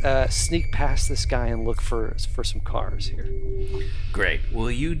sneak past this guy and look for some cars here. Great. Will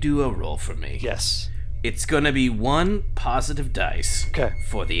you do a roll for me? Yes. It's going to be 1 positive dice Okay.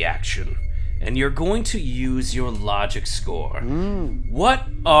 for the action. And you're going to use your logic score. Mm. What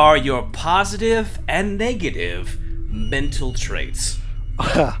are your positive and negative mental traits?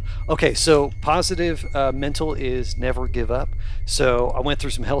 Okay, so positive mental is never give up. So I went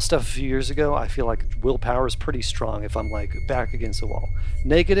through some hell stuff a few years ago. I feel like willpower is pretty strong if I'm like back against the wall.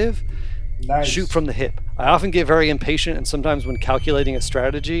 Negative, Nice. shoot from the hip. I often get very impatient, and sometimes when calculating a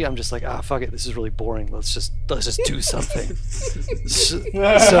strategy, I'm just like, fuck it, this is really boring. Let's just do something. So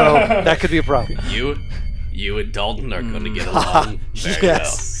that could be a problem. You and Dalton are going to get along very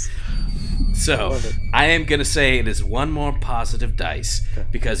Yes. well. So, Love it. I am going to say it is 1 more positive dice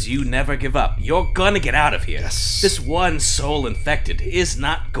because you never give up. You're going to get out of here. Yes. This one soul infected is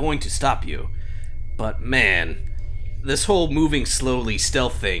not going to stop you. But man, this whole moving slowly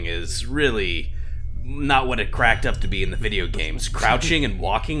stealth thing is really not what it cracked up to be in the video games. Crouching and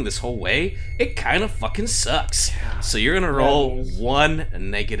walking this whole way, it kind of fucking sucks. So you're going to roll it is. 1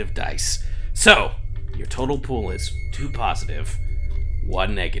 negative dice. So, your total pool is 2 positive,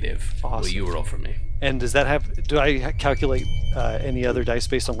 1 negative. Will Awesome. you roll for me? And does that have? Do I calculate any other dice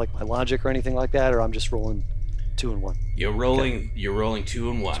based on like my logic or anything like that, or I'm just rolling 2 and 1? You're rolling 2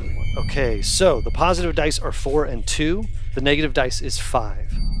 and 1. Okay, so the positive dice are 4 and 2. The negative dice is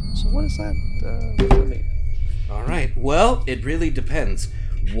 5. So what does that mean? All right. Well, it really depends.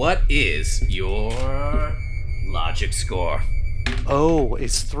 What is your logic score? Oh,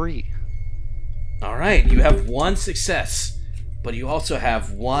 it's 3. All right. You have 1 success, but you also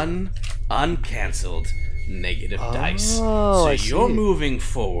have 1 uncancelled negative dice. Oh, So I you're see. moving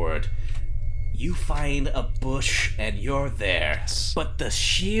forward. You find a bush and you're there. But the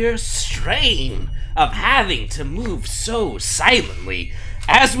sheer strain of having to move so silently,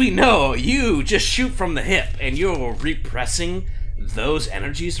 as we know, you just shoot from the hip and you're repressing those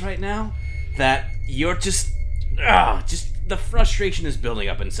energies right now, that you're just the frustration is building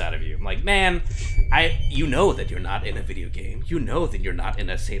up inside of you. I'm like, man, you know that you're not in a video game. You know that you're not in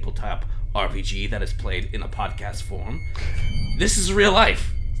a tabletop RPG that is played in a podcast form. This is real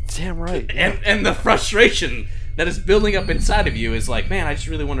life. Damn right. And the frustration that is building up inside of you is like, man, I just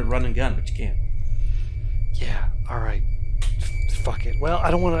really want to run and gun, but you can't. Yeah. All right. Fuck it. Well,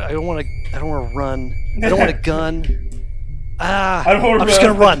 I don't want to run. I don't want to gun. I don't wanna I'm just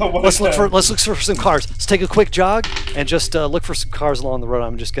gonna run. run. Let's look for some cars. Let's take a quick jog and just look for some cars along the road.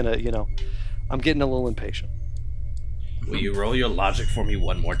 I'm just gonna, I'm getting a little impatient. Will you roll your logic for me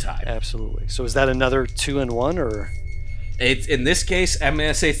one more time? Absolutely. So is that another 2 and 1 or? It's in this case, I'm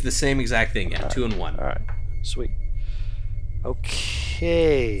gonna say it's the same exact thing. Yeah, 2 and 1. All right. Sweet.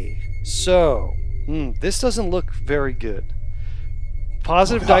 Okay. So this doesn't look very good.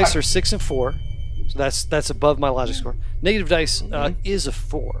 Positive dice are 6 and 4. So that's above my logic score. Negative dice is a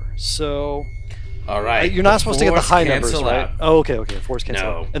 4. So All right. you're not supposed to get the fours high numbers, cancel right? out. Oh, okay. 4s cancel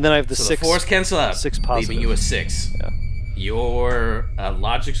No. out. And then I have the So 6. the 4s cancel out, 6 positive. leaving you a 6. Yeah. Your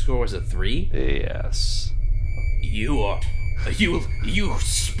logic score was a 3. Yes. You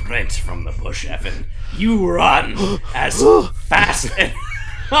sprint from the bush, Evan. You run as fast and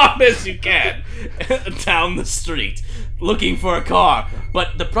hard as you can down the street, looking for a car.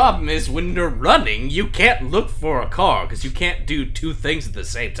 But the problem is, when you're running, you can't look for a car because you can't do 2 things at the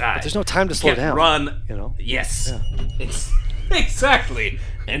same time. But there's no time to You slow can't down. Run. Yes. Exactly.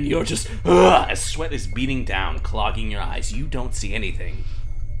 And you're just as sweat is beating down, clogging your eyes. You don't see anything,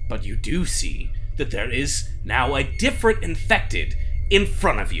 but you do see that there is now a different infected in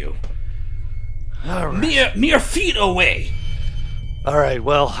front of you. All right. Mere feet away. All right.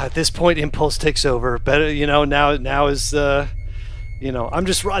 Well, at this point, impulse takes over. Better, now is, I'm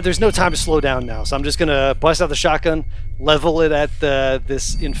just. There's no time to slow down now. So I'm just gonna bust out the shotgun, level it at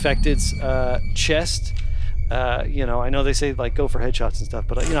this infected's chest. I know they say like go for headshots and stuff,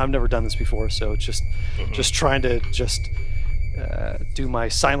 but I've never done this before, so it's just trying to do my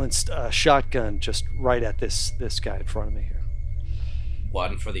silenced shotgun just right at this guy in front of me here.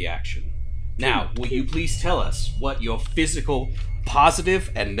 1 for the action. Now, will you please tell us what your physical positive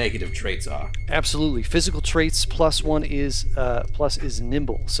and negative traits are? Absolutely. Physical traits plus is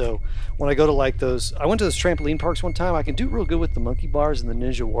nimble. So when I go to I went to those trampoline parks one time. I can do real good with the monkey bars and the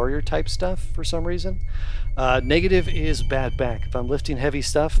Ninja Warrior type stuff for some reason. Negative is bad back. If I'm lifting heavy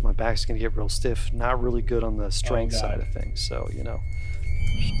stuff, my back's gonna get real stiff. Not really good on the strength side of things. So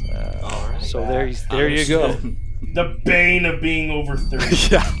All right. So there you go. The bane of being over 30.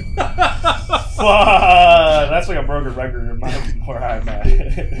 Yeah. Fuck! That's like a broken record in where I'm at.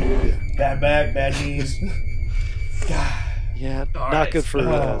 Bad back, bad knees. God. Yeah. All Not right. good for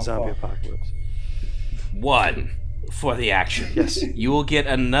zombie fuck. apocalypse. 1 for the action. Yes. You will get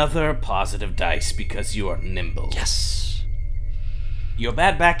another positive dice because you are nimble. Yes. Your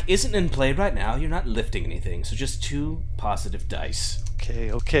bad back isn't in play right now. You're not lifting anything, so just 2 positive dice.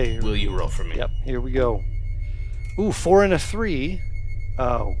 Okay. Will you roll for me? Yep. Here we go. Ooh, 4 and a 3.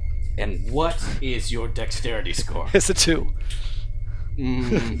 Oh. And what is your dexterity score? It's a 2.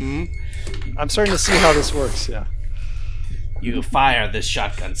 Mm-hmm. I'm starting to see how this works, yeah. You fire this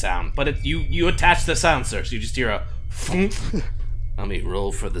shotgun sound, but you attach the silencer, so you just hear a thump. Let me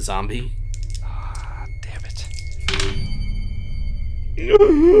roll for the zombie. Ah, damn it.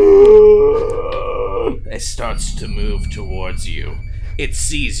 It starts to move towards you. It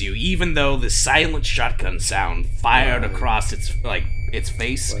sees you, even though the silent shotgun sound fired across its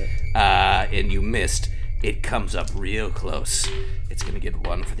face, and you missed. It comes up real close. It's gonna get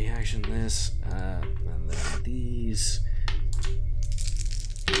 1 for the action. This, and then these.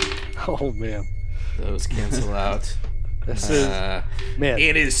 Oh man. Those cancel out. This is man.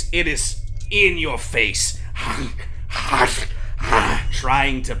 It is in your face,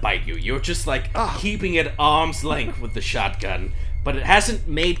 trying to bite you. You're just like keeping it arm's length with the shotgun, but it hasn't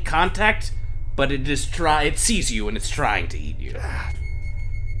made contact, but it sees you and it's trying to eat you.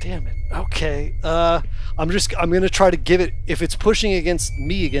 Damn it. Okay. I'm gonna try to give it, if it's pushing against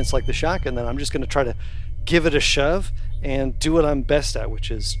like the shotgun, then I'm just gonna try to give it a shove and do what I'm best at,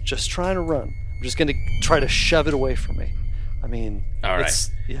 which is just trying to run. I'm just gonna try to shove it away from me. I mean, all right.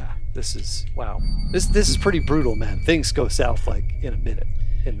 This is wow. This is pretty brutal, man. Things go south like in a minute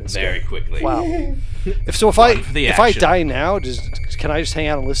in this very game. quickly. Wow. If I die now, can I just hang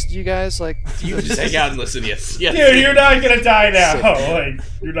out and listen to you guys? Like, you can just hang out and listen. Yes. Dude, you're not gonna die now. Like,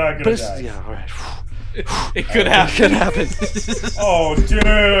 you're not gonna die. Yeah, all right. It could happen. It could happen. Oh,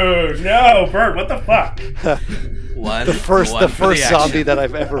 dude, no, Bert, what the fuck? The first zombie that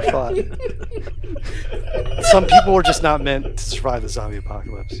I've ever fought. Some people were just not meant to survive the zombie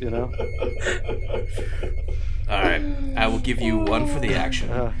apocalypse, you know? Alright, I will give you 1 for the action.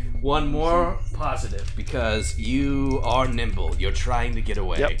 One more positive, because you are nimble. You're trying to get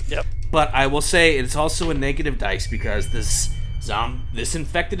away. Yep. But I will say it's also a negative dice, because this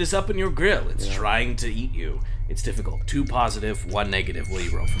infected is up in your grill. It's trying to eat you. It's difficult. 2 positive, 1 negative. What do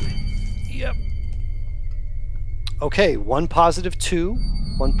you roll for me? Yep. Okay, 1 positive 2,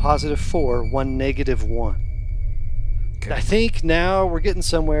 1 positive 4, 1 negative 1. Okay. I think now we're getting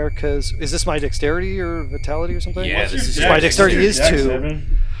somewhere, because is this my dexterity or vitality or something? Yeah, this is my dexterity is 2.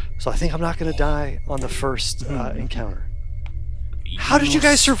 7. So I think I'm not going to die on the first encounter. How did you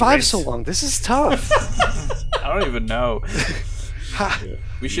guys survive so long? This is tough. I don't even know.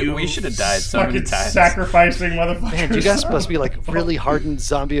 We should have died so many times. Sacrificing motherfuckers. Man, you guys must be like really hardened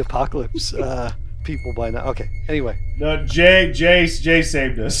zombie apocalypse people by now. Okay, anyway. No, Jay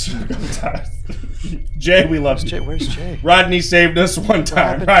saved us. Jay, we love you. Jay, where's Jay? Rodney saved us one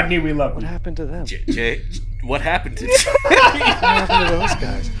time. Rodney, we love you. What happened to them? Jay, what happened to What happened to those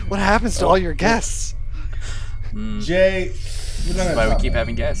guys? What happens to all your guests? Jay, that's why we keep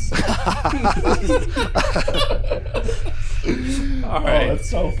having guests. All right. Oh, that's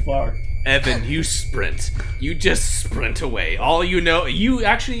so fucked. Evan, you sprint. You just sprint away. All you know, you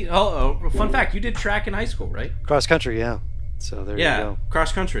actually. Fun fact: you did track in high school, right? Cross country, yeah. So there you go.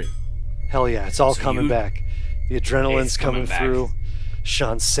 Cross country. Hell yeah, it's all coming back. The adrenaline's coming through.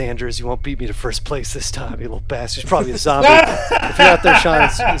 Sean Sanders, you won't beat me to first place this time, you little bastard. He's probably a zombie. If you're out there, Sean,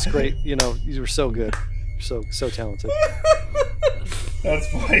 it's great. You know, you were so good. You're so talented. That's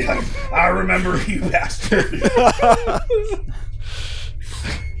funny. I remember you, bastard.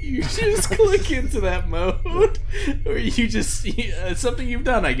 You just click into that mode, or you just something you've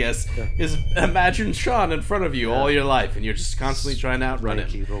done, I guess, is imagine Sean in front of you all your life, and you're just constantly trying to outrun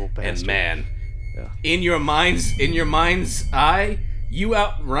him. And man, in your mind's eye, you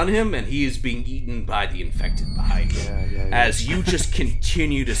outrun him, and he is being eaten by the infected behind you. As you just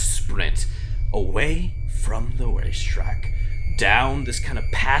continue to sprint away from the racetrack, down this kind of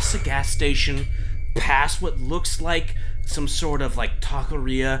past a gas station, past what looks like some sort of like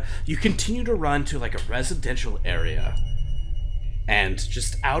taqueria. You continue to run to like a residential area, and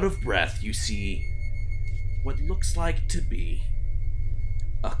just out of breath, you see what looks like to be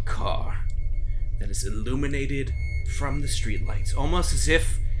a car that is illuminated from the streetlights, almost as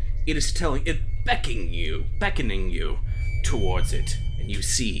if it is beckoning you towards it. And you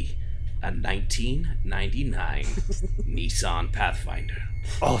see a 1999 Nissan Pathfinder.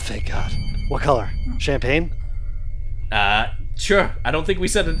 Oh, thank God. What color? Champagne? Sure. I don't think we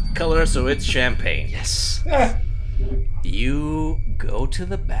said a color, so it's champagne. Yes. You go to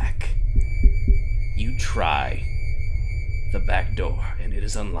the back. You try the back door, and it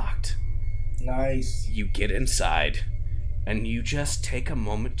is unlocked. Nice. You get inside, and you just take a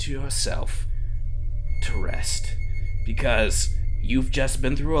moment to yourself to rest. Because you've just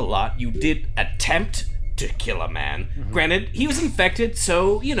been through a lot. You did attempt to kill a man. Mm-hmm. Granted, he was infected,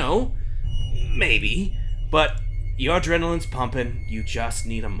 so, maybe. But your adrenaline's pumping. You just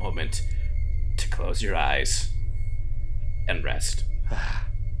need a moment to close your eyes and rest.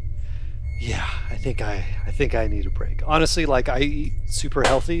 Yeah, I think I need a break. Honestly, like, I eat super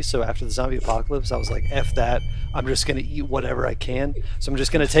healthy, so after the zombie apocalypse, I was like, F that. I'm just going to eat whatever I can. So I'm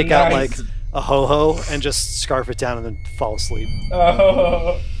just going to take out, like, a ho-ho and just scarf it down and then fall asleep.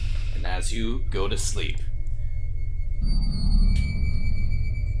 Oh. And as you go to sleep,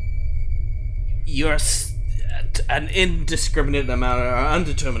 an indiscriminate amount or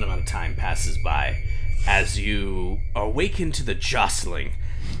undetermined amount of time passes by as you awaken to the jostling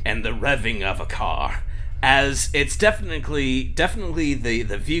and the revving of a car, as it's definitely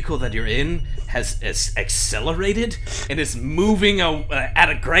the vehicle that you're in has accelerated and is moving at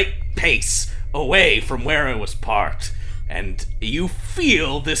a great pace away from where it was parked, and you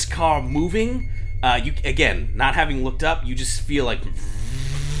feel this car moving. You, again, not having looked up, you just feel like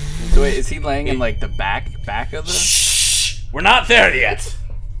So wait, is he laying in like the back of the? Shh! We're not there yet.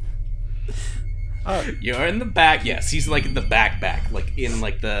 Oh. You're in the back. Yes, he's like in the back, like in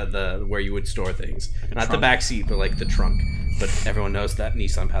like the where you would store things. Not the trunk. back seat, but like the trunk. But everyone knows that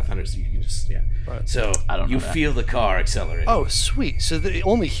Nissan Pathfinder, so you can just Right. So I don't know you that. feel the car accelerate. Oh, sweet. So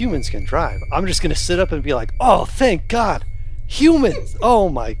only humans can drive. I'm just gonna sit up and be like, "Oh, thank God, humans!" Oh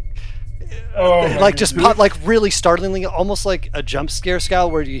my, Oh, my like just goodness. like really startlingly, almost like a jump scare scowl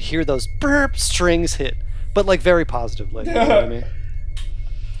where you hear those burp strings hit, but like very positively. You know what I mean?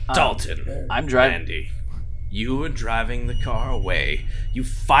 Dalton, I'm driving. Randy, you were driving the car away. You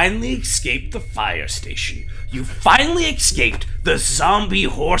finally escaped the fire station. You finally escaped the zombie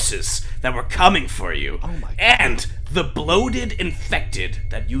horses that were coming for you. Oh my God. And the bloated infected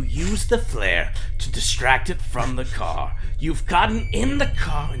that you used the flare to distract it from the car. You've gotten in the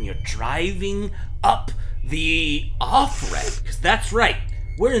car and you're driving up the off-ramp. Because that's right.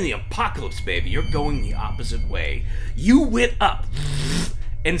 We're in the apocalypse, baby. You're going the opposite way. You went up.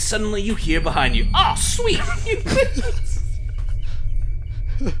 And suddenly you hear behind you, "Oh, sweet!"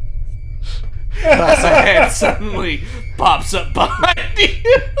 As a head suddenly pops up behind you.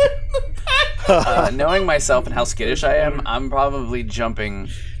 Knowing myself and how skittish I am, I'm probably jumping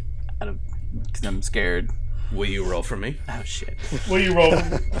out of because I'm scared. Will you roll for me? Oh shit! Will you roll?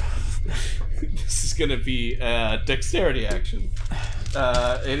 This is gonna be a dexterity action.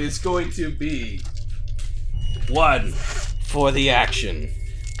 It is going to be 1 for the action.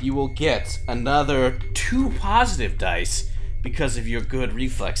 You will get another 2 positive dice because of your good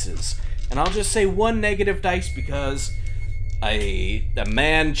reflexes. And I'll just say 1 negative dice because a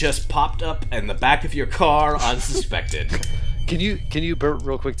man just popped up in the back of your car unsuspected. Can you Bert,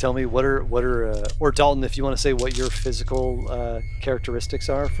 real quick tell me what are or Dalton, if you want to say what your physical characteristics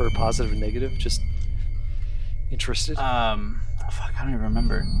are for positive and negative? Just interested. Fuck, I don't even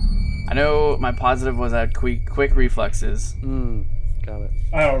remember. I know my positive was at quick reflexes. Got it.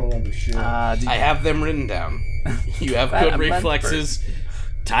 I don't remember shit. I have them written down. You have I good meant reflexes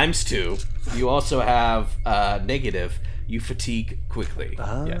times 2. You also have negative. You fatigue quickly.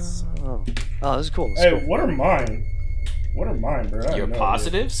 Yes. Oh, this is cool. This is Hey, cool. what are mine? What are mine, bro? I have Your no idea.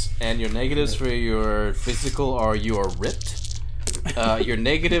 positives and your negatives for your physical are you are ripped. Your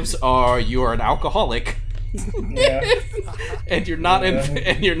negatives are you are an alcoholic, Yeah. and you're not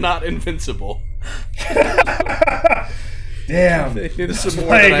and you're not invincible. Damn. There's some more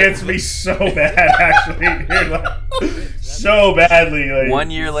Playing that I- against me so bad, actually. Dude, like, so badly. Like,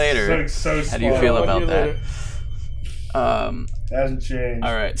 1 year later, so how do you smart. feel 1 about year that? later. Hasn't changed.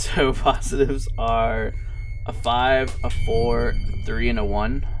 All right. So positives are a 5, a 4, a 3, and a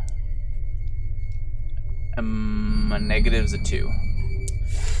 1. My negative's a 2,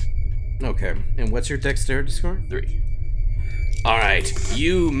 Okay, and what's your dexterity score? 3. All right,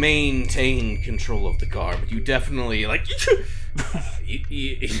 you maintain control of the car, but you definitely like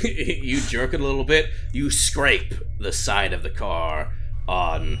you jerk it a little bit. You scrape the side of the car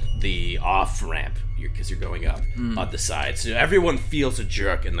on the off ramp because you're going up on the side. So everyone feels a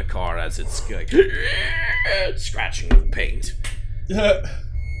jerk in the car as it's like scratching the paint.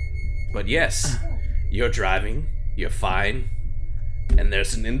 But yes, you're driving. You're fine, and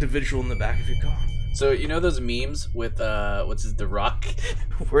there's an individual in the back of your car. So you know those memes with The Rock,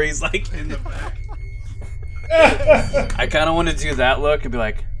 where he's like in the back. I kind of want to do that look and be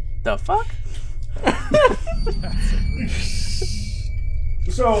like, the fuck?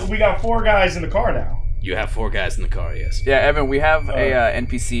 So we got 4 guys in the car now. You have 4 guys in the car, yes. Yeah, Evan, we have a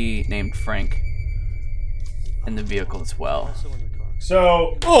NPC named Frank in the vehicle as well. Also in the car.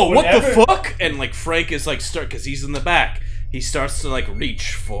 So Oh, when what the Evan- fuck? And like Frank is like because he's in the back. He starts to like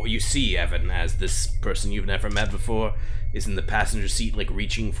reach for. You see Evan as this person you've never met before is in the passenger seat, like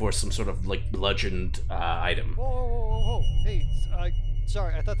reaching for some sort of like bludgeoned item. Whoa. Hey,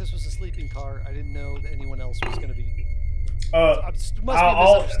 sorry. I thought this was a sleeping car. I didn't know that anyone else was going to be. Must be a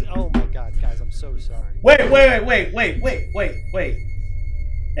I'll- misunderstanding. Oh my god, guys, I'm so sorry. Wait.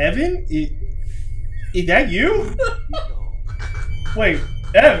 Evan? Is that you? Wait,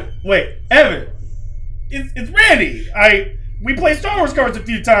 Evan. It's Randy. We played Star Wars cards a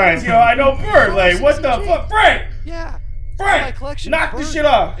few times. You know, I know Bert. Like, what the fuck? Frank! Yeah. My Frank! collection Knock burned. this shit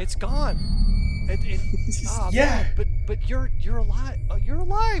off. It's gone. Yeah. Man, but you're alive. You're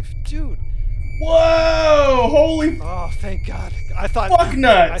alive, dude. Whoa! Holy Oh, thank God. I thought fuck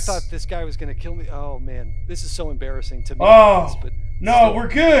nuts. I thought this guy was gonna kill me. Oh man, this is so embarrassing to me. Oh, but no, still. we're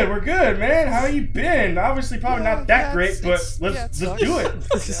good, man. How you been? Obviously, probably Yeah, not that yeah, great, but it's- let's yeah, it do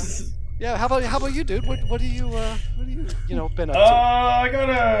sucks. it. Yeah. How about you, dude? What do you been up to? I got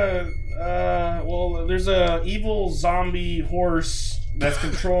a well, there's a evil zombie horse that's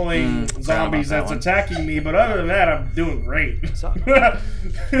controlling zombies that that's one. attacking me. But other than that, I'm doing great. Yeah,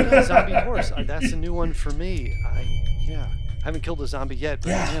 zombie horse. That's a new one for me. I haven't killed a zombie yet, but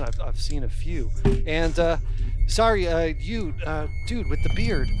man, I've seen a few. And sorry, you dude with the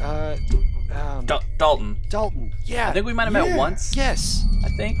beard, Dalton. Dalton. Yeah, I think we might have met once. yes, I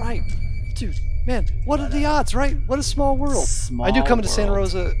think. right, dude. Man, what are the odds, right? What a small world. I knew coming to Santa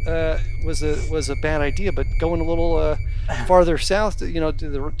Rosa was a bad idea, but going a little farther south, to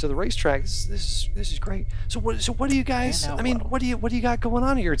the racetrack, this is great. So what do you guys? I mean, what do you got going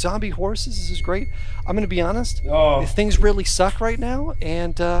on here? Zombie horses. This is great. I'm gonna be honest. Oh. Things really suck right now,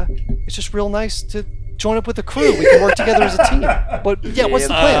 and it's just real nice to join up with the crew. We can work together as a team. But yeah, what's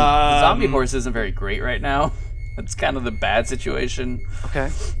the plan? The zombie horse isn't very great right now. That's kind of the bad situation. Okay.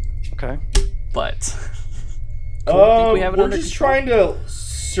 But I think we have it we're under just control. trying to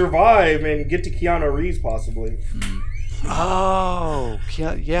survive and get to Keanu Reeves, possibly. Oh,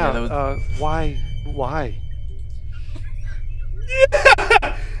 yeah. that was- Why?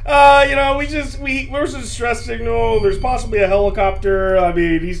 Where's the distress signal? There's possibly a helicopter. I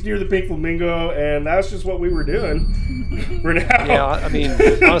mean, he's near the Pink Flamingo, and that's just what we were doing for now. Yeah, I mean,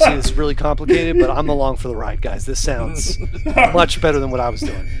 honestly, it's really complicated, but I'm along for the ride, guys. This sounds much better than what I was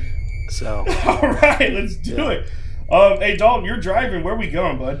doing. So, All right, let's do it. Hey, Dalton, you're driving. Where are we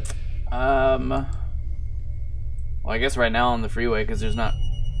going, bud? Well, I guess right now on the freeway because it's not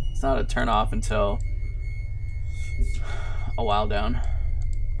a turn off until a while down,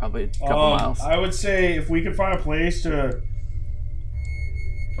 probably a couple miles. I would say if we could find a place to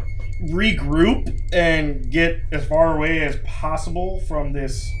regroup and get as far away as possible from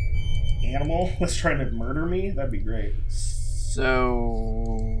this animal that's trying to murder me, that'd be great. So,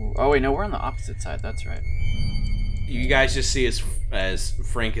 oh wait, no, we're on the opposite side. That's right. You guys just see as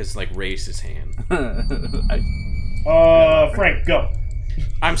Frank has like raised his hand. Frank, go.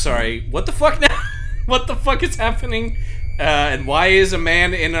 I'm sorry. What the fuck now? What the fuck is happening? And why is a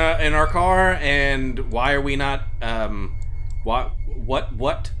man in our car? And why are we not? What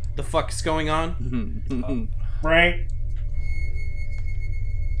the fuck is going on? Frank,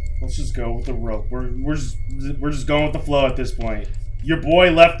 let's just go with the rope. We're just going with the flow at this point. Your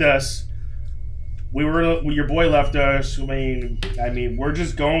boy left us. Your boy left us. I mean, we're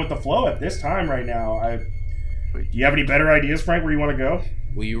just going with the flow at this time right now. Do you have any better ideas, Frank, where you want to go?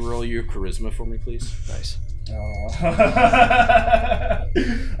 Will you roll your charisma for me, please? nice. I'm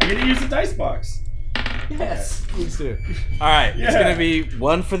gonna use the dice box. Yes, please do. All right, it's gonna be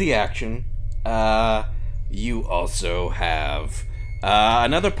one for the action. You also have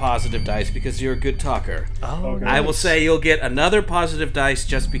another positive dice because you're a good talker. Oh, Okay. I will say you'll get another positive dice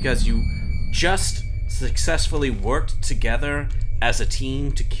just because you just successfully worked together as a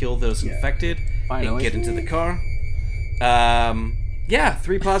team to kill those infected and Finally. get into the car.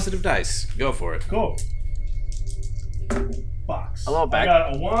 3 positive dice. Go for it. Cool. Box. A little back. I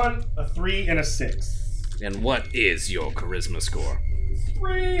got a 1, a 3, and a 6. And what is your charisma score?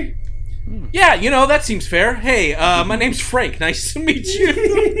 3. Yeah, that seems fair. Hey, my name's Frank. Nice to meet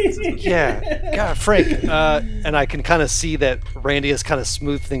you. Yeah, God, Frank, and I can kind of see that Randy has kind of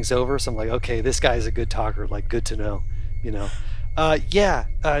smoothed things over. So I'm like, okay, this guy's a good talker. Like, good to know,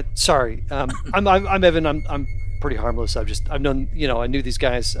 Sorry, I'm Evan. I'm pretty harmless. I've known, I knew these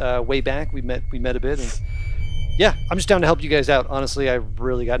guys way back. We met a bit, and yeah, I'm just down to help you guys out. Honestly, I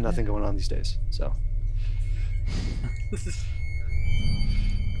really got nothing going on these days. So.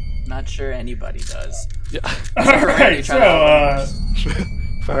 Not sure anybody does. Yeah. Alright, so,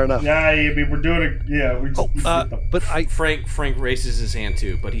 Fair enough. yeah, I mean, we're doing it. Yeah, we just. But Frank raises his hand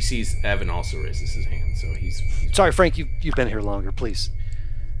too, but he sees Evan also raises his hand, so he's sorry, Frank. You've been here longer. Please.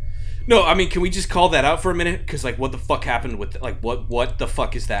 No, I mean, can we just call that out for a minute? Because, like, what the fuck happened with, what the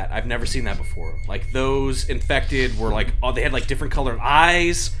fuck is that? I've never seen that before. Like, those infected were, like, they had, like, different colored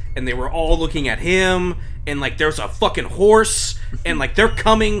eyes, and they were all looking at him, and, like, there's a fucking horse, and, like, they're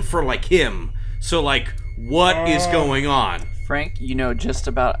coming for, like, him. So, like, what is going on? Frank, you know just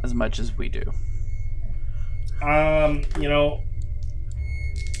about as much as we do. I'm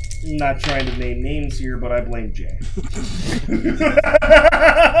not trying to name names here, but I blame Jay.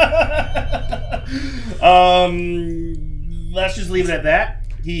 Let's just leave it at that.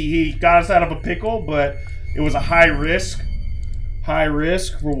 He got us out of a pickle, but it was a high risk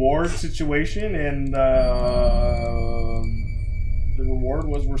reward situation, and the reward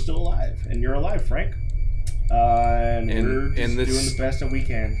was we're still alive, and you're alive, Frank. And we're just doing the best that we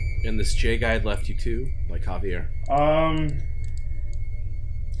can. And this J guy left you too, like Javier.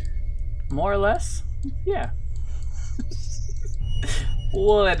 More or less, yeah.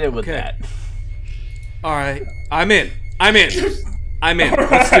 What I did with that? All right, I'm in. I'm in.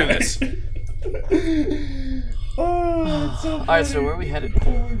 Let's do this. Oh, it's so All right, so funny. where are we headed?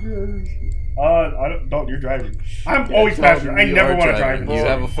 I don't. You're driving. I'm always passionate. I you never are want to driving. drive. You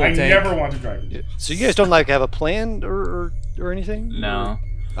have a full I tank. never want to drive. So you guys don't like have a plan or anything? No.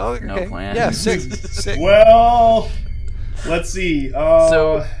 Oh, okay. No plan. Yeah, sick. Well, let's see.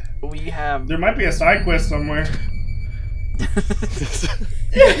 So we have. there might be a side quest somewhere.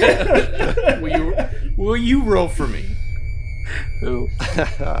 Will you roll for me? Who?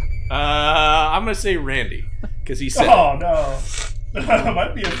 I'm gonna say Randy because he said. Oh no.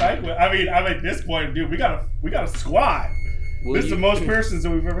 Might be a side quest. I mean, at this point, dude, we got a squad. This is the most persons that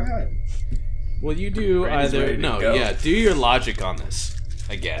we've ever had. Will you do Randy's either? ready to No, go. yeah. Do your logic on this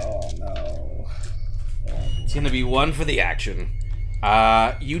again. Oh no. It's gonna be one for the action.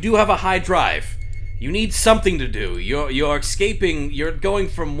 You do have a high drive. You need something to do. You're escaping. You're going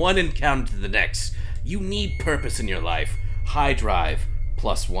from one encounter to the next. You need purpose in your life. High drive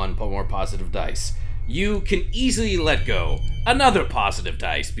plus one more positive dice. You can easily let go another positive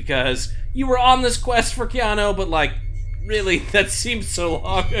dice because you were on this quest for Keanu, but like, really, that seems so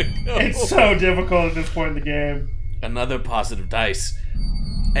long ago. It's so difficult at this point in the game. Another positive dice.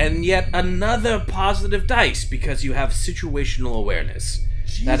 And yet another positive dice because you have situational awareness.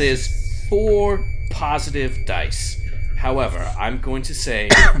 That is 4 positive dice. However, I'm going to say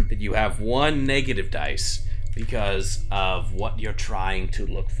that you have 1 negative dice because of what you're trying to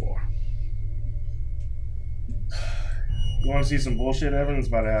look for. You want to see some bullshit? Evan's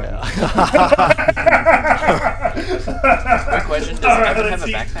about to happen. Quick question: Does Alright, Evan let's have a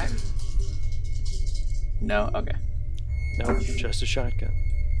see. backpack? No. Okay. No, just a shotgun.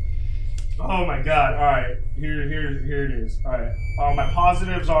 Oh my god! All right, here it is. All right, my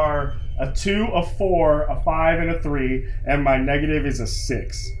positives are a 2, a 4, a 5, and a 3, and my negative is a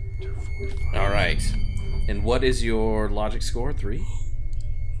 6. All right. And what is your logic score? 3? 2.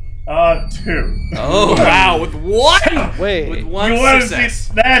 Oh wow! With what? Wait. With 1 You want to success.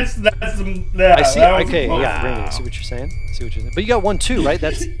 see? That's yeah. I see. that was Okay, close. yeah, Randy, I see what you're saying. But you got 1 too, right?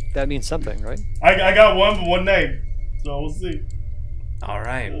 That means something, right? I got 1, but 1 neg. So we'll see. All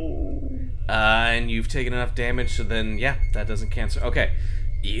right. And you've taken enough damage, so then, yeah, that doesn't cancel. Okay.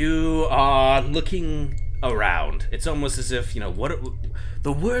 You are looking around. It's almost as if, what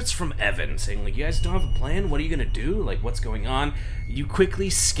the words from Evan saying, like, you guys don't have a plan? What are you going to do? Like, what's going on? You quickly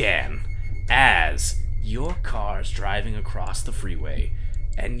scan as your car's driving across the freeway,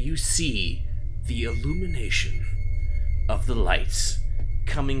 and you see the illumination of the lights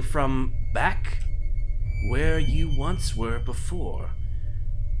coming from back where you once were before.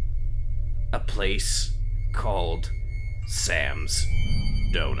 A place called Sam's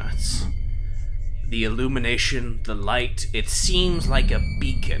Donuts. The illumination, the light, it seems like a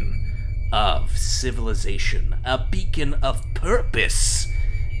beacon of civilization, a beacon of purpose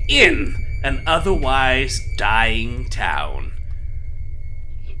in an otherwise dying town.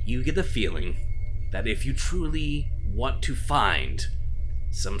 You get the feeling that if you truly want to find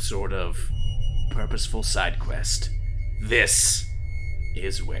some sort of purposeful side quest, this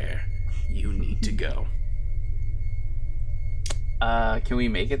is where you need to go. Can we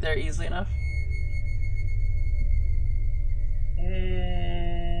make it there easily enough?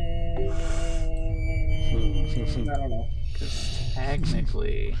 I don't know.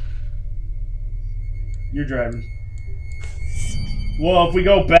 Technically. You're driving. Well, if we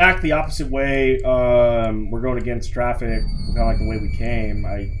go back the opposite way, we're going against traffic, kind of like the way we came.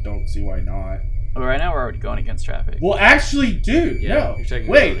 I don't see why not. But right now we're already going against traffic. Well, actually, dude, Yeah, no. you're taking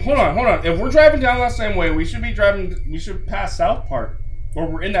Wait, the hold on. If we're driving down that same way, we should be driving. We should pass South Park, or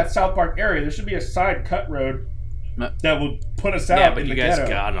we're in that South Park area. There should be a side cut road No. that will put us out. Yeah, but in you the guys ghetto.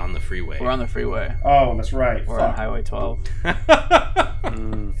 got on the freeway. We're on the freeway. Oh, that's right. We're on Fuck. Highway 12.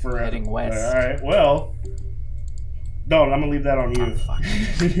 Forever. heading west. All right. Well, no, I'm gonna leave that on you.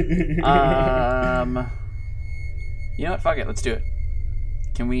 You know what? Fuck it. Let's do it.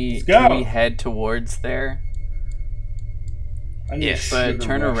 Can we Let's go. head towards there? I need Yes. a But sugar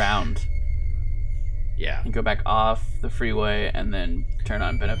turn rush. around Yeah. and go back off the freeway and then turn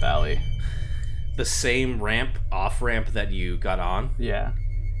on Bennett Valley. The same off ramp that you got on. Yeah.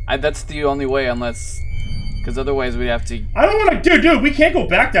 That's the only way unless... Because otherwise we'd have to... I don't want to, dude. We can't go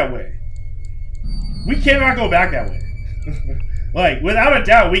back that way. We cannot go back that way. Like, without a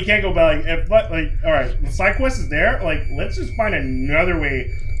doubt, we can't go back. All right, the side quest is there. Like, let's just find another way.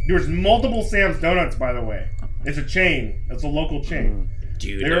 There's multiple Sam's Donuts, by the way. It's a chain. It's a local chain. Do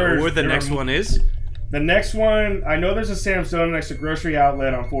you There's- know where the there next are- one is? The next one, I know there's a Sam's Donut next to Grocery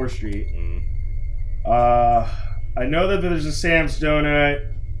Outlet on 4th Street. I know that there's a Sam's Donut.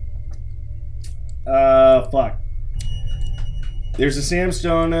 Fuck. There's a Sam's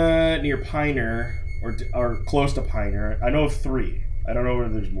Donut near Piner, or close to Piner. I know of 3. I don't know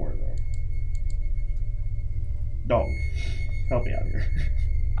whether there's more though. Dalton, help me out here.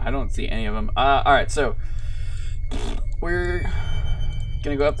 I don't see any of them. All right, so we're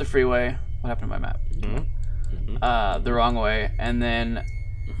gonna go up the freeway. What happened to my map? The wrong way, and then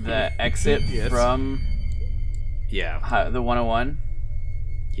the exit from the 101.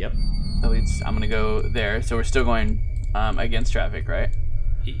 Yep. That leads. I'm gonna go there. So we're still going against traffic, right?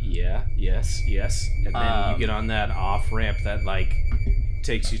 Yeah. Yes. And then you get on that off ramp that like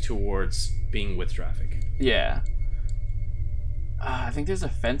takes you towards being with traffic. Yeah. I think there's a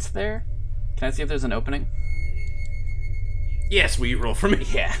fence there. Can I see if there's an opening? Yes. Will you roll for me?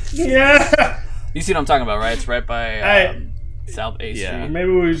 Yeah. Yeah. You see what I'm talking about, right? It's right by South A Street.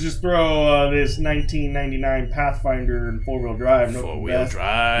 Maybe we just throw this 1999 Pathfinder in 4-wheel drive. 4-wheel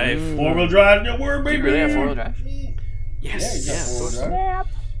drive. 4-wheel drive. No word, Do baby. you really have 4-wheel drive? Yes. Yeah, 4-wheel drive.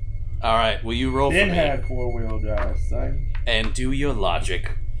 All right. Will you roll for Then me? had 4-wheel drive, son. And do your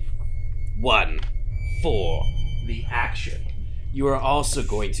logic. 1 for the action. You are also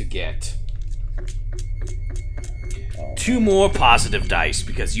going to get 2 more positive dice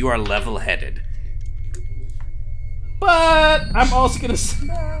because you are level-headed. But I'm also gonna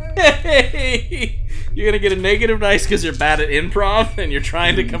say you're gonna get a negative dice because you're bad at improv and you're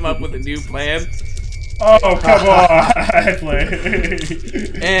trying to come up with a new plan. Oh, come on. I play.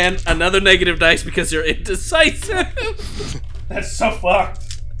 And another negative dice because you're indecisive. That's so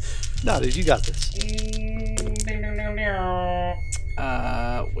fucked. No, dude, you got this.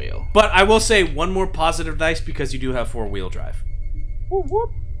 Wheel. But I will say 1 more positive dice because you do have 4-wheel drive.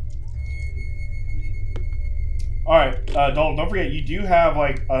 Alright, Dalton, don't forget, you do have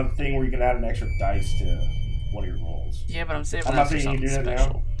like a thing where you can add an extra dice to one of your rolls. Yeah, but I'm saving I'm that not for saying you something do that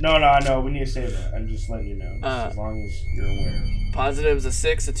special. now. No, I know. We need to save that. I'm just letting you know. Just as long as you're aware. Positive's a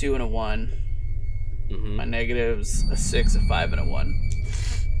 6, a 2, and a 1. Mm-hmm. My negative's a 6, a 5, and a 1.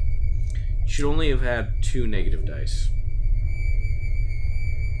 You should only have had 2 negative dice.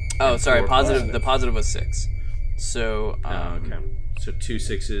 Oh, And sorry. 4 Positive. The positive was 6. So. Okay. So 2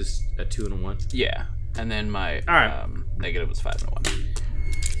 6s, a 2 and a 1. Yeah, and then my All right. negative was 5 and a 1.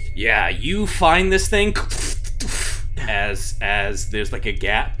 Yeah, you find this thing as there's like a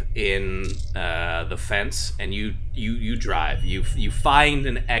gap in the fence, and you drive. You find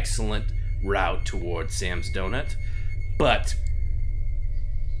an excellent route towards Sam's Donut, but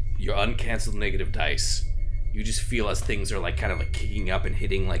your uncanceled negative dice, you just feel as things are like kind of like kicking up and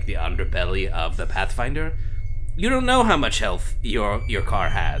hitting like the underbelly of the Pathfinder. You don't know how much health your car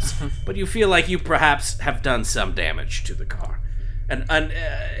has, but you feel like you perhaps have done some damage to the car. And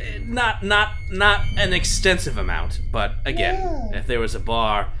not an extensive amount, but again, if there was a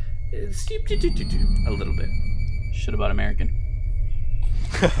bar, it's a little bit. Should have bought American.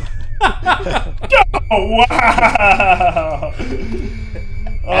 Oh, wow!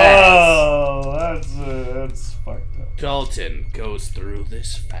 Oh, that's fucked up. Dalton goes through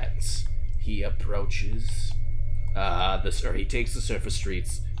this fence. He approaches he takes the surface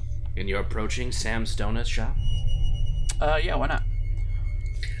streets, and you're approaching Sam's Donut shop. Yeah, why not?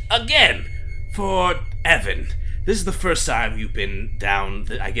 Again, for Evan, this is the first time you've been down,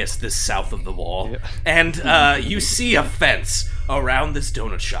 this south of the wall, and you see a fence around this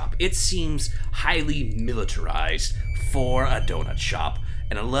donut shop. It seems highly militarized for a donut shop,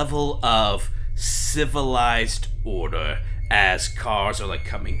 and a level of civilized order. As cars are like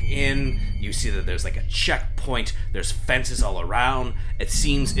coming in, you see that there's like a checkpoint. There's fences all around. It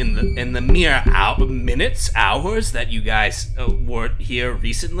seems in the mere hours that you guys were here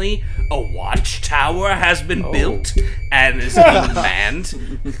recently, a watchtower has been built and is being manned.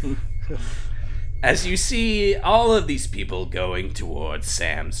 As you see all of these people going towards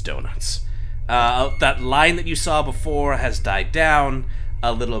Sam's Donuts, that line that you saw before has died down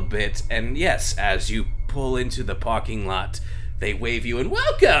a little bit, and yes, as you pull into the parking lot, they wave you and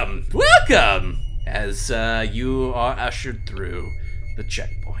welcome as you are ushered through the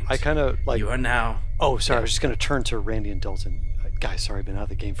checkpoint. I kind of like. You are now. Oh, sorry. I was just going to turn to Randy and Dalton. Guys, sorry, I've been out of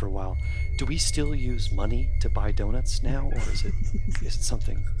the game for a while. Do we still use money to buy donuts now, or is it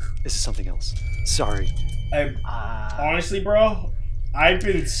something? Is it something else? Sorry. Honestly, bro, I've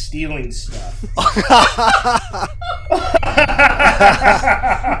been stealing stuff.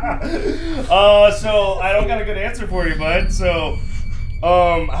 So I don't got a good answer for you, bud. So,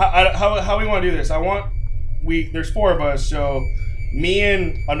 how we want to do this? There's 4 of us, so me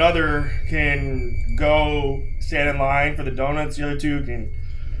and another can go stand in line for the donuts. The other 2 can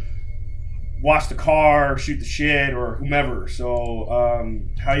wash the car, shoot the shit, or whomever. So,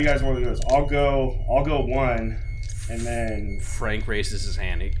 how you guys want to do this? I'll go 1 And then Frank raises his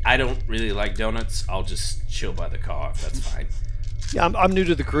hand. I don't really like donuts. I'll just chill by the car. That's fine. Yeah, I'm new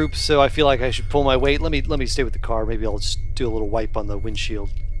to the group, so I feel like I should pull my weight. Let me stay with the car. Maybe I'll just do a little wipe on the windshield.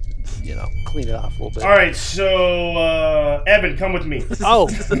 Clean it off a little bit. all right, so Evan, come with me. Oh,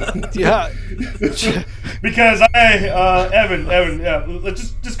 yeah. Because Evan,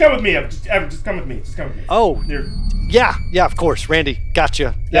 let's just come with me. Evan, just come with me. Just come with me. Oh, There- yeah, of course. Randy,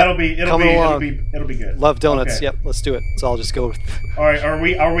 gotcha. Yep, It'll be good. Love donuts. Okay. Yep, let's do it. So I'll just go with. All right, are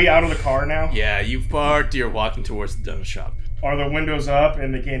we out of the car now? Yeah, you've parked. You're walking towards the donut shop. Are the windows up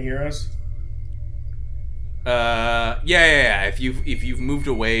and they can't hear us? Yeah. If you've moved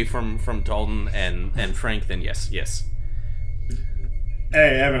away from Dalton and Frank, then yes.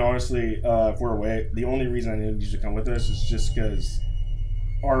 Hey, Evan, honestly, if we're away, the only reason I needed you to come with us is just because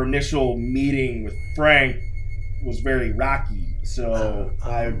our initial meeting with Frank was very rocky. So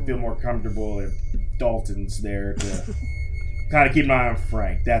I feel more comfortable if Dalton's there to kind of keep an eye on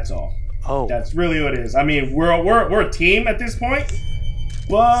Frank. That's all. Oh, That's really what it is. I mean, we're a team at this point.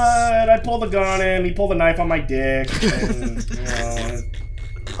 But I pulled the gun on him. He pulled the knife on my dick. And,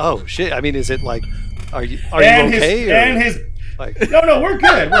 oh shit. I mean, is it like, are you and okay? his like, no, we're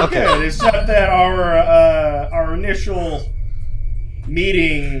good. We're Okay. good. It's just that our initial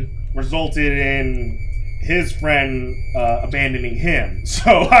meeting resulted in his friend abandoning him.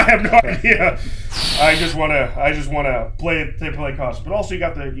 So I have no idea. I just wanna play cautious. But also you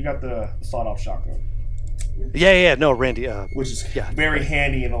got the sawed off shotgun, yeah. No, Randy. which is Yeah. very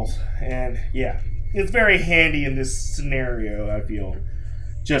handy and it's very handy in this scenario. I feel,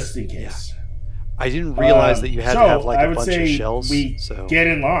 just in case. I didn't realize that you had to have like I a would bunch say of shells. we So get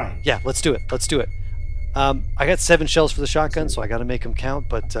in line. yeah, let's do it. I got 7 shells for the shotgun, so I got to make them count.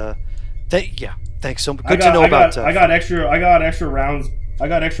 But thanks so much. Good to know about. I got extra rounds. I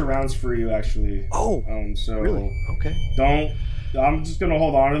got extra rounds for you, actually. Oh, So really? Okay. I'm just gonna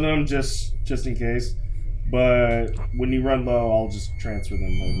hold on to them just in case. But when you run low, I'll just transfer them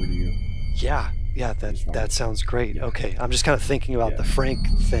over to you. Yeah. That sounds great. Okay, I'm just kind of thinking about Yeah. the Frank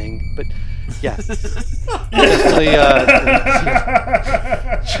thing, but yeah, definitely.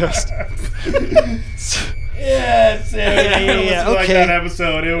 Just Yeah, it's, Yeah, like okay. that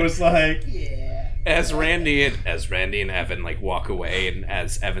episode. It was like, As Randy and Evan like walk away, and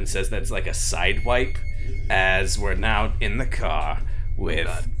as Evan says, that's like a side wipe. As we're now in the car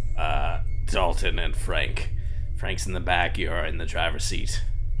with Dalton and Frank. Frank's in the back. You're in the driver's seat.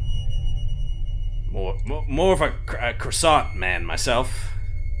 More of a croissant man myself.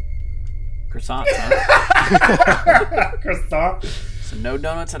 Croissant, huh? croissant. So no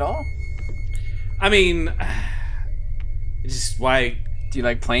donuts at all? I mean, it's just why. Do you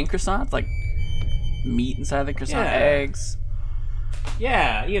like plain croissants? Like meat inside the croissant, Yeah. eggs?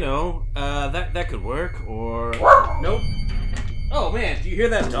 Yeah, that could work. Or nope. Oh man, do you hear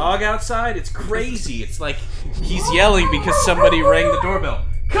that dog outside? It's crazy. It's like he's yelling because somebody rang the doorbell.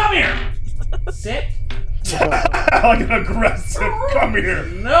 Come here. Sit. Like an aggressive. Come here.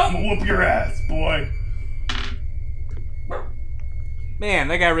 Nope. Whoop your ass, boy. Man,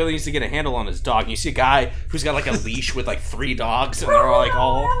 that guy really needs to get a handle on his dog. You see a guy who's got like a leash with like 3 dogs, and they're all like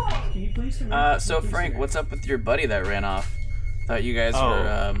all. Can you please come here? So Frank, what's up with your buddy that ran off? Thought you guys Oh.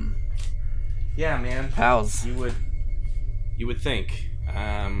 were Yeah, man. pals. You would think.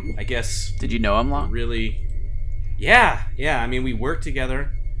 I guess Did you know him long? really. Yeah. I mean, we worked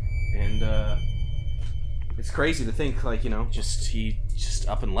together, and it's crazy to think like he just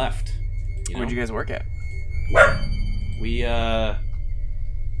up and left. Where'd you guys work at? We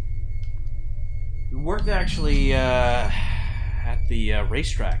worked actually at the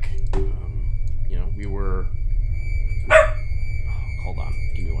racetrack. We were. Hold on,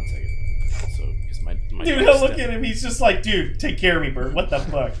 give me 1 second. Also, because my Dude, dog's look dead. at him. He's just like, dude, take care of me, Bert. What the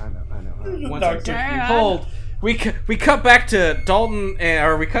fuck? I know. One Dog second. took you. Hold. We cut back to Dalton,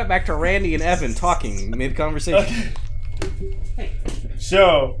 or we cut back to Randy and Evan talking mid conversation.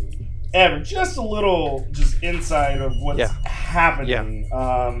 So, Evan, just a little insight of what's Yeah. happening.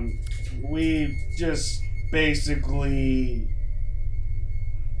 We just basically,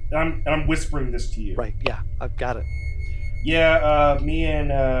 I'm whispering this to you. right. Yeah, I've got it. Yeah, me and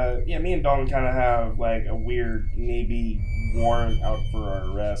Dalton kind of have like a weird maybe warrant out for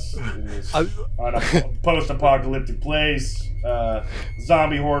our arrest in this on a post-apocalyptic place.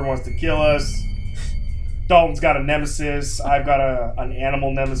 Zombie horde wants to kill us. Dalton's got a nemesis. I've got an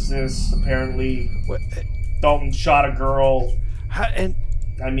animal nemesis. Apparently, What, Dalton shot a girl. and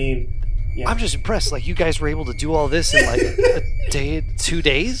I mean, yeah. I'm just impressed. Like you guys were able to do all this in like a day, 2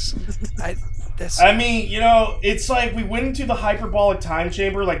 days. I mean, it's like we went into the hyperbolic time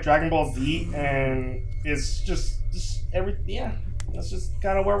chamber like Dragon Ball Z, and it's just that's just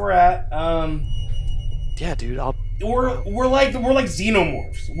kind of where we're at. Yeah, dude. We're like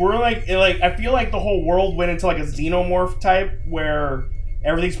xenomorphs. We're like I feel like the whole world went into like a xenomorph type where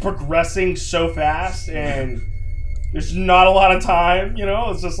everything's progressing so fast and there's not a lot of time. You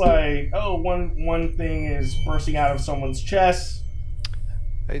know, it's just like one thing is bursting out of someone's chest.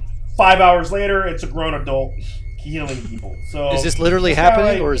 5 hours later, it's a grown adult healing people. So is this literally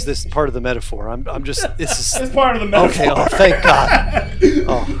happening, or is this part of the metaphor? This is it's part of the metaphor. Okay. Oh, thank God.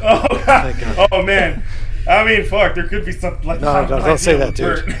 Oh, thank God. Oh man. I mean, fuck. There could be something like no, don't say that,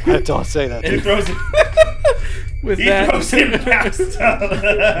 dude. Don't say that, dude. He throws it. With he that, throws in past. So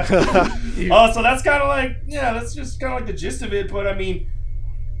that's kind of like, that's just kind of like the gist of it. But I mean,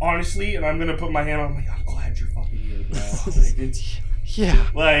 honestly, and I'm gonna put my hand on. I'm glad you're fucking here, bro. Yeah.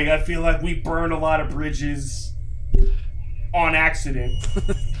 Like, I feel like we burned a lot of bridges on accident.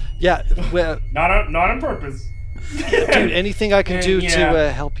 Yeah. Well, not on purpose. dude, anything I can do yeah.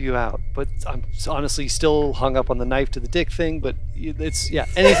 to help you out. But I'm honestly still hung up on the knife to the dick thing. But it's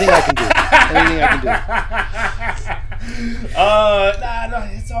anything I can do. Anything I can do. No,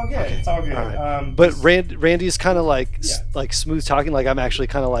 it's all good. Okay. It's all good. All right. But Randy's kind of like smooth talking. Like I'm actually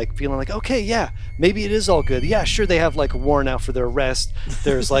kind of like feeling like, okay, yeah, maybe it is all good. Yeah, sure, they have like a warrant out for their arrest.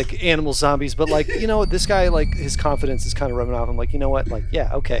 There's like animal zombies, but like this guy, like his confidence is kind of rubbing off. I'm like, you know what? Like,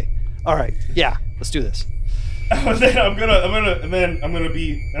 yeah, okay, all right, yeah, let's do this. Then I'm gonna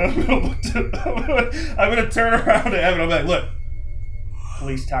turn around to Evan. I'm like, look,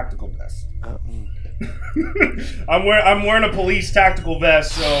 police tactical vest. I'm wearing a police tactical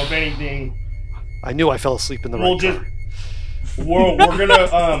vest, so if anything, I knew I fell asleep in the right car. We're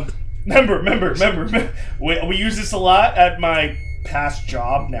gonna remember. We use this a lot at my past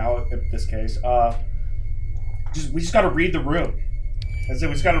job. Now, in this case, we just got to read the room. I said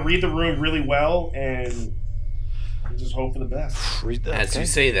we just got to read the room really well and just hope for the best. As you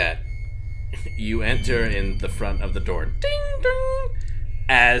say that, you enter in the front of the door. Ding ding.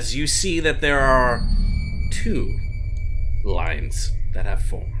 As you see that there are two lines that have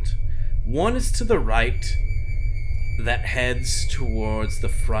formed. One is to the right that heads towards the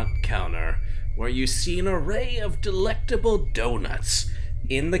front counter, where you see an array of delectable donuts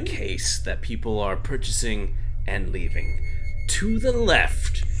in the case that people are purchasing and leaving. To the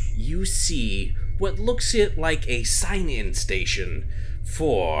left, you see what looks like a sign-in station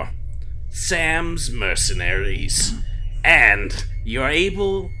for Sam's Mercenaries. And you're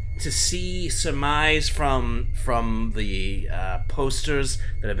able to surmise from the posters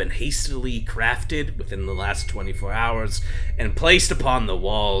that have been hastily crafted within the last 24 hours and placed upon the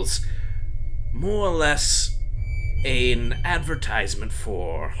walls, more or less an advertisement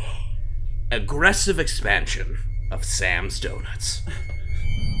for aggressive expansion of Sam's Donuts.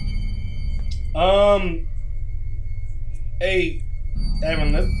 Hey,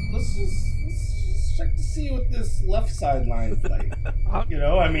 Evan, let's just check to see what this left sideline like. I'm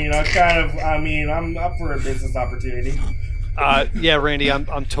up for a business opportunity. Yeah, Randy,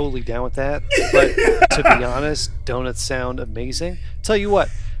 I'm totally down with that. But to be honest, donuts sound amazing. Tell you what,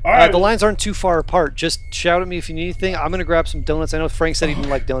 the lines aren't too far apart. Just shout at me if you need anything. I'm gonna grab some donuts. I know Frank said he didn't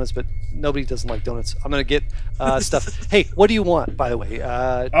like donuts, but nobody doesn't like donuts. I'm gonna get stuff. Hey, what do you want, by the way?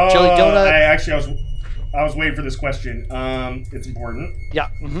 Jelly donut. I was waiting for this question. It's important. Yeah.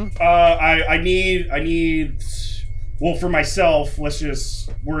 Mm-hmm. I need. Well, for myself,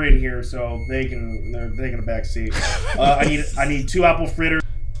 we're in here, so they're taking a back seat. I need 2 apple fritters.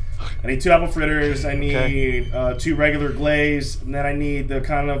 I need 2 apple fritters. I need 2 regular glaze, and then I need the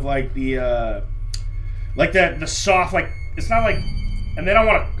kind of like the soft, like it's not like. And then I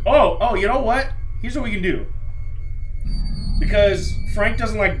want to. You know what? Here's what we can do. Because Frank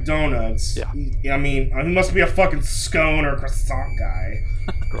doesn't like donuts. Yeah. He must be a fucking scone or croissant guy.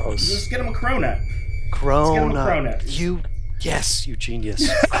 Gross. Just get him a cronut. Cronut. You genius.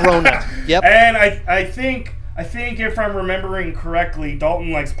 Cronut. Yep. And I think if I'm remembering correctly,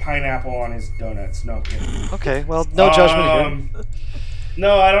 Dalton likes pineapple on his donuts. No kidding. Okay. Well, no judgment here.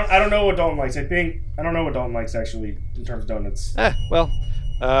 No, I don't know what Dalton likes. I don't know what Dalton likes actually in terms of donuts.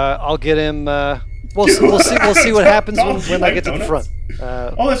 I'll get him. We'll see what happens when I get to the front.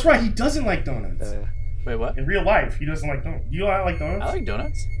 That's right. He doesn't like donuts. Wait, what? In real life, he doesn't like donuts. Do you like donuts? I like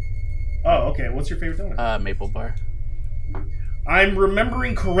donuts. Oh, okay. What's your favorite donut? Maple bar. I'm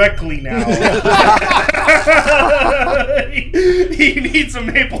remembering correctly now. He needs a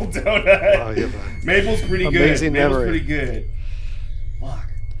maple donut. Oh, yeah, Maple's pretty good. Amazing Maple's memory. pretty good. Fuck.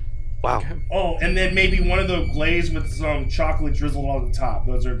 Wow. Oh, and then maybe one of the glaze with some chocolate drizzled on the top.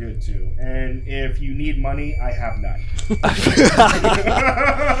 Those are good too. And if you need money, I have none.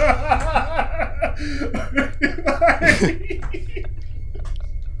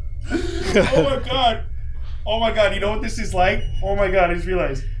 Oh my god. Oh my god, you know what this is like? Oh my god, I just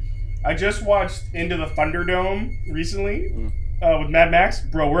realized. I just watched Into the Thunderdome recently with Mad Max.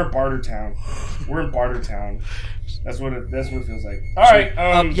 Bro, we're in Bartertown. We're in Bartertown. That's what it feels like.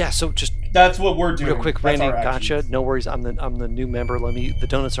 Alright, yeah, so just that's what we're doing. real quick, That's Randy, our gotcha. actions. No worries, I'm the new member. The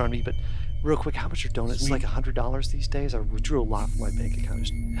donuts are on me, but real quick, how much are donuts? It's like $100 these days. I withdrew a lot from my bank account.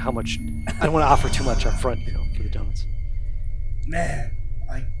 Just how much? I don't want to offer too much up front, for the donuts. Man,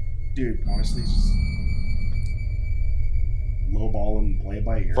 dude, honestly, just lowball and play it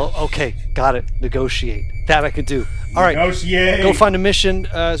by ear. Well, okay, got it. Negotiate. That I could do. All right, Negotiate. go find a mission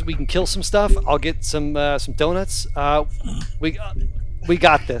so we can kill some stuff. I'll get some donuts. We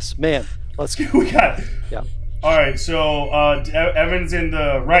got this, man. Let's go. We got it. Yeah. All right, so Evan's in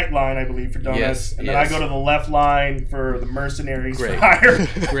the right line, I believe, for donuts, Yes, and then I yes. go to the left line for the mercenaries. Great. Fire.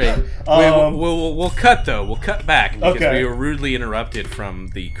 Great. We'll cut though. We'll cut back because Okay. we were rudely interrupted from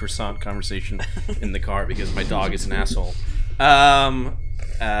the croissant conversation in the car because my dog is an asshole.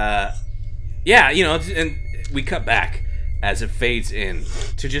 Yeah, and we cut back as it fades in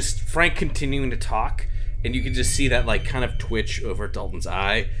to just Frank continuing to talk, and you can just see that kind of twitch over Dalton's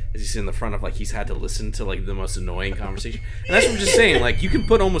eye as he's in the front of he's had to listen to the most annoying conversation. And that's what I'm just saying. You can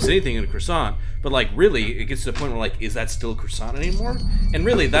put almost anything in a croissant, but really it gets to the point where is that still croissant anymore? And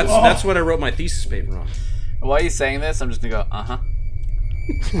really that's what I wrote my thesis paper on. While he's saying this, I'm just gonna go, uh-huh.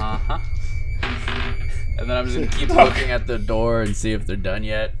 And then I'm just gonna keep looking at the door and see if they're done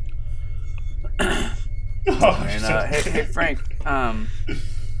yet. And hey Frank,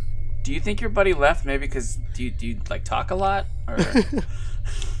 do you think your buddy left maybe because do you talk a lot or?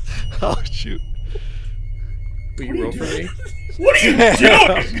 Oh shoot. Will you roll for me? What are you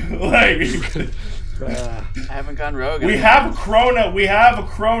doing? I haven't gone rogue. We have a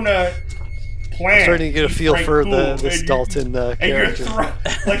Corona. Plan. Starting to get a feel Frank for Cool, this and you- Dalton And character.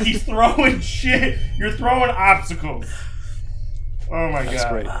 you're he's throwing shit. You're throwing obstacles. Oh my That's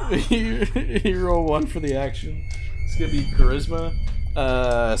god. great. You roll 1 for the action. It's gonna be charisma.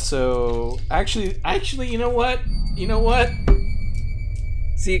 So actually, you know what?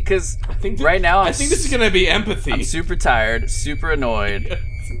 See, because I think right now I think this is gonna be empathy. I'm super tired, super annoyed,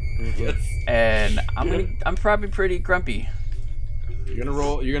 Yes. and I'm probably pretty grumpy. You're gonna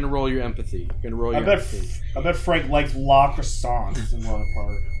roll your empathy. You're gonna roll your empathy. I bet Frank likes La Croissants in Roller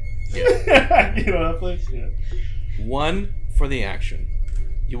Park. Yeah. You know that place? Yeah. 1 for the action.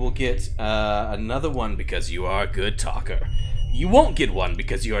 You will get another 1 because you are a good talker. You won't get 1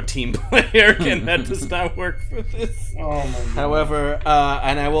 because you're a team player, and that does not work for this. Oh my god. However,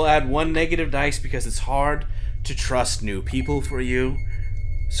 and I will add 1 negative dice because it's hard to trust new people for you.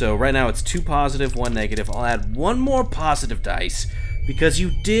 So right now it's 2 positive, 1 negative. I'll add 1 more positive dice because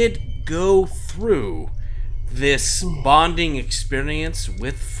you did go through this bonding experience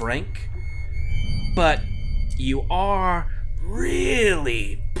with Frank, but you are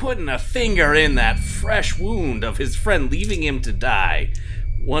really putting a finger in that fresh wound of his friend leaving him to die.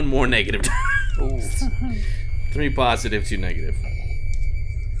 1 more negative. 3 positive, 2 negative.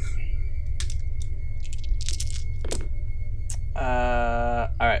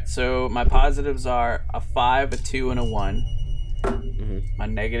 Alright, so my positives are a 5, a 2, and a 1. Mm-hmm. My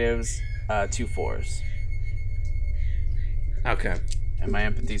negatives, 2 4s. Okay. And my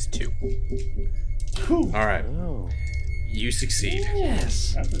empathy's 2. All right. Oh. You succeed.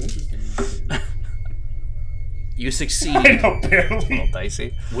 Yes. That's interesting. You I succeed know, A barely. little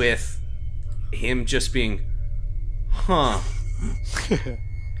dicey. with him just being, huh.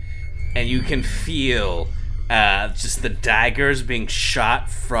 And you can feel just the daggers being shot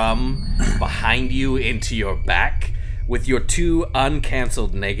from behind you into your back. With your 2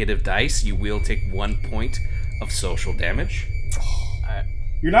 uncancelled negative dice, you will take 1 point of social damage.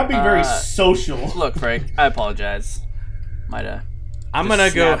 You're not being very Uh, social. Look, Frank, I apologize. Might have. I'm gonna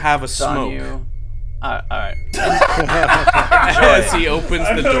go have a on smoke. you. Alright. As he opens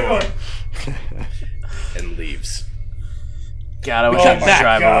the door Oh and leaves. God, I wish I could my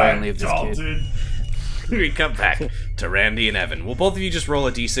drive God, away and leave this kid. Dalton. We come back to Randy and Evan. Will both of you just roll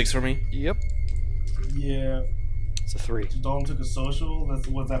a d6 for me? Yep. Yeah. It's a 3. Dalton took a social.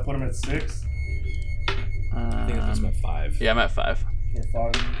 What's that put him at 6? I think that's about 5. Yeah, I'm at 5.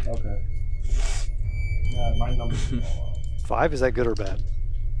 Or 5? Okay. Yeah, my number's 5, is that good or bad?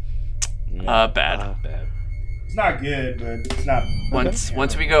 Bad. Bad. It's not good, but it's not.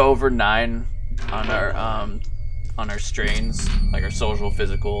 Once we go over 9 on our strains, like our social,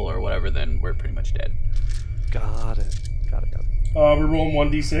 physical, or whatever, then we're pretty much dead. Got it. Got it. We're rolling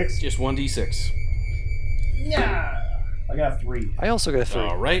 1d6. Just 1d6. Yeah. I got 3. I also got a 3.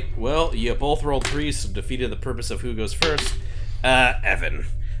 All right. Well, you both rolled 3s, so defeated the purpose of who goes first. Evan,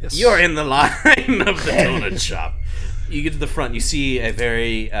 Yes. you're in the line of the donut shop. You get to the front. You see a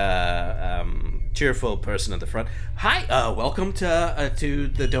very cheerful person at the front. Hi. Welcome to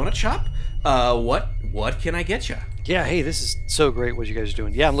the donut shop. What can I get you? Yeah, hey, this is so great what you guys are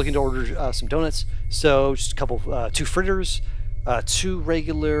doing. Yeah, I'm looking to order some donuts. So just a couple, 2 fritters, 2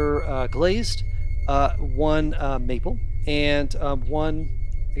 regular glazed, 1 maple, and 1,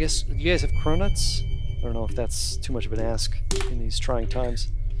 I guess, you guys have cronuts? I don't know if that's too much of an ask in these trying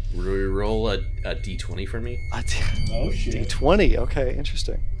times. Roll a d20 for me. Oh shit! D20, okay,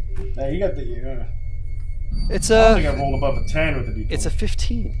 interesting. Hey, you got the. It's I don't think a, I rolled above a 10 with the D20. it's a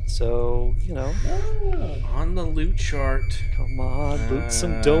 15, so, you know, Ah. On the loot chart. come on, loot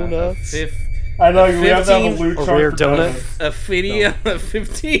some donuts. I know we have to have a 15 loot a chart rare for donut. donuts. A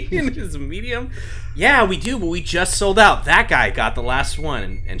 15 is a medium. Yeah, we do, but we just sold out. That guy got the last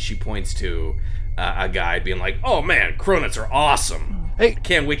one, and she points to a guy being like, "Oh man, cronuts are awesome. Hey,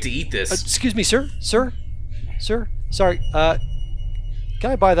 Can't wait to eat this." excuse me, sir? Sorry,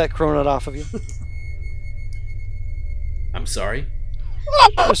 can I buy that cronut off of you? I'm sorry.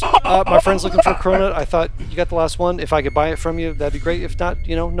 Just, my friend's looking for a cronut. I thought you got the last one. If I could buy it from you, that'd be great. If not,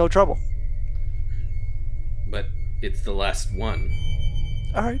 no trouble. But it's the last one.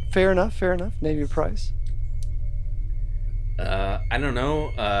 All right, fair enough. Name your price. I don't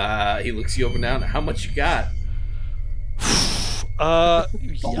know. He looks you up and down. How much you got? I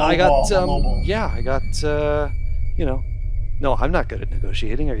got, lowball. yeah, I got, no, I'm not good at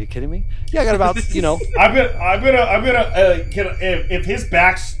negotiating. Are you kidding me? Yeah, I got about, I'm gonna.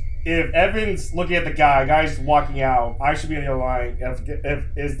 If Evan's looking at the guy's walking out, I should be in the other line. If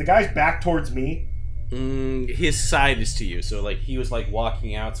is the guy's back towards me? His side is to you. So like he was like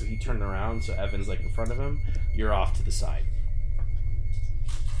walking out, so he turned around. So Evan's like in front of him. You're off to the side,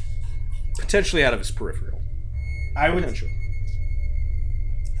 potentially out of his peripheral. I would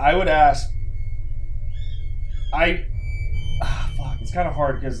ask. Fuck. It's kind of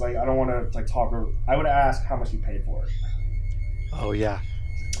hard because like I don't want to like talk. I would ask how much he paid for it, oh yeah,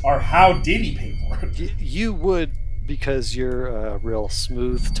 or how did he pay for it? you would because you're a real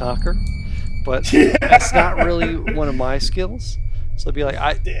smooth talker, but that's not really one of my skills. So it'd be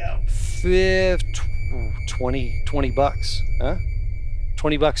like, Damn. 20 bucks, huh?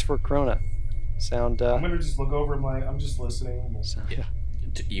 $20 for a cronut. Sound, I'm gonna just look over. I'm just listening. yeah.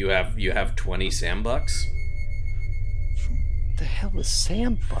 You have 20 Sam bucks. The hell is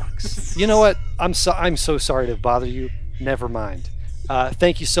Sam bucks? You know what? I'm so sorry to bother you. Never mind.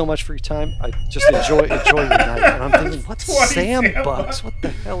 Thank you so much for your time. I just enjoy your night. And I'm thinking, what's 20 Sam Sam bucks? bucks. What the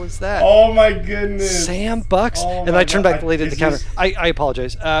hell is that? Oh my goodness. Sam bucks? Oh And my I turn God. back the lady at the Is counter. this- I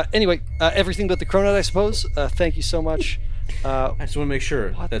apologize. Anyway, everything but the cronut, I suppose. Thank you so much. I just want to make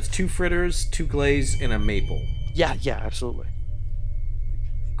sure. What? That's 2 fritters, 2 glazed, and a maple. Yeah, absolutely.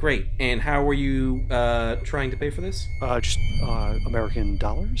 Great. And how were you trying to pay for this? Just American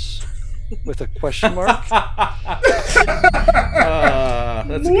dollars with a question mark.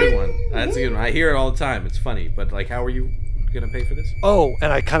 That's a good one. That's a good one. I hear it all the time. It's funny. But like, how are you gonna pay for this? Oh,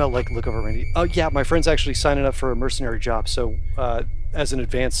 and I kind of like look over at Randy. Oh yeah, my friend's actually signing up for a mercenary job, so as an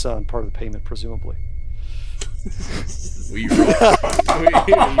advance on part of the payment, presumably. Will you roll? Will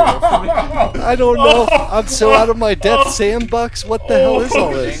you roll for me? I don't know. I'm so out of my depth. Sam bucks. What the hell is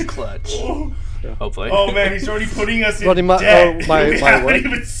all this? And clutch. Hopefully. Oh man, he's already putting us in Running my- debt. oh, my- we my haven't what?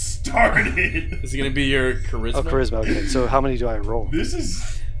 even started. Is it gonna be your charisma? Oh, charisma. Okay. So how many do I roll? This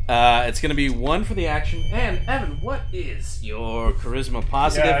is. It's gonna be 1 for the action. And Evan, what is your charisma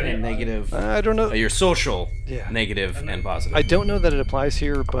positive Yeah, and negative? I don't know. Your social Yeah. negative and positive. I don't know that it applies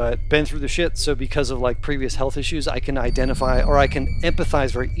here, but been through the shit, so because of like previous health issues, I can identify or I can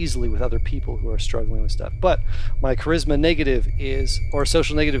empathize very easily with other people who are struggling with stuff. But my charisma negative is, or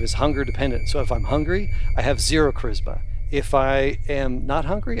social negative is hunger dependent. So if I'm hungry, I have 0 charisma. If I am not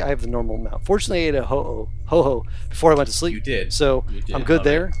hungry, I have the normal amount. Fortunately, I ate a ho-ho before I went to sleep. You did. So You did. I'm good Love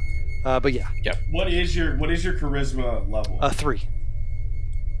there. But yeah, What is your charisma level? 3.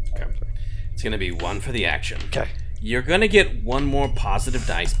 Okay. It's gonna be 1 for the action. Okay. You're gonna get 1 more positive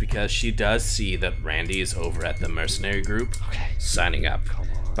dice because she does see that Randy is over at the mercenary group Okay. signing up. Come on.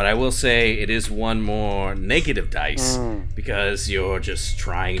 But I will say it is 1 more negative dice because you're just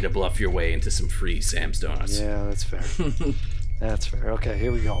trying to bluff your way into some free Sam's Donuts. Yeah, that's fair. That's fair. Okay,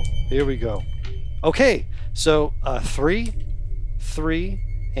 here we go. Okay, so 3, 3,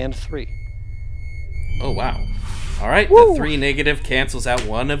 and 3. Oh wow! All right, Woo! the 3 negative cancels out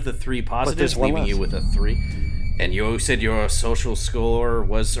 1 of the 3 positives, there's one leaving you left. with a 3. And you said your social score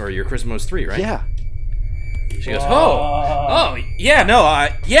was, or your charisma was 3, right? Yeah. She goes, oh, yeah, no,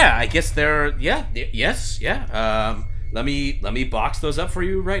 yeah, I guess they're, yes. Let me box those up for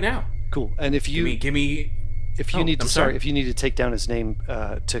you right now. Cool. And if you Give me. if you need to if you need to take down his name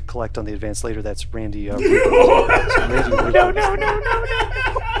to collect on the advance later, that's Randy. No.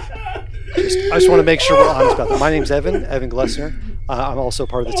 I just want to make sure we're honest about that. My name's Evan Glessner. I'm also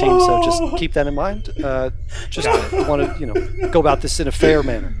part of the team, so just keep that in mind. Just want to, go about this in a fair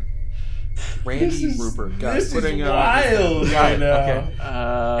manner. Randy Rupert. Got This it. is wild right now. Okay.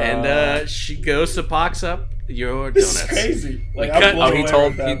 And she goes to box up your donuts. This is crazy. Like, cut- I'm blown Oh, he away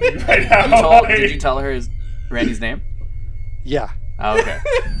told- with that he- thing right now. Did you tell her Randy's name? Yeah. Oh, okay.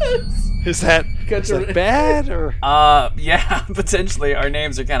 Is that bad or? Yeah, potentially. Our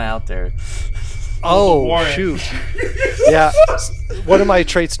names are kind of out there. Oh, Warren. shoot. Yeah. One of my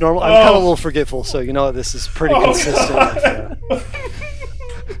traits normal. I'm kind of a little forgetful, so this is pretty consistent.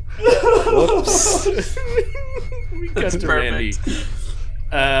 Whoops. We cut to Randy.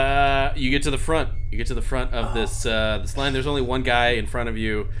 You get to the front. You get to the front of this line. There's only one guy in front of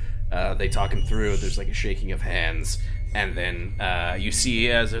you. They talk him through. There's like a shaking of hands. And then you see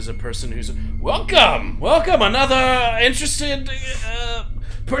as there's a person who's welcome, another interested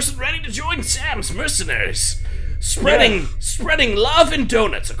person ready to join Sam's Mercenaries, spreading love and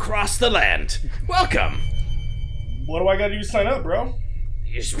donuts across the land. Welcome. What do I gotta do to sign up, bro?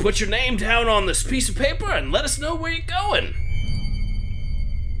 You just put your name down on this piece of paper and let us know where you're going.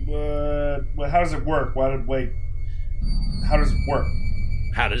 How does it work? How does it work?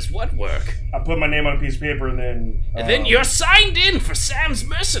 How does what work? I put my name on a piece of paper and then... And then you're signed in for Sam's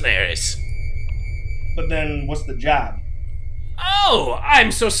Mercenaries. But then, what's the job? Oh,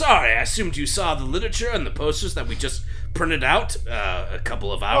 I'm so sorry. I assumed you saw the literature and the posters that we just printed out a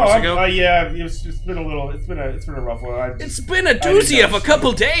couple of hours ago. Yeah, it's been a rough one. It's been a doozy of a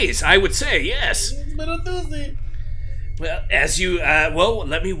couple days, I would say, yes. It's been a doozy. Well, as you,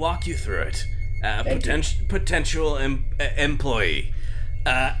 let me walk you through it. Potential employee.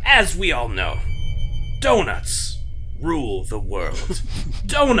 As we all know, donuts rule the world.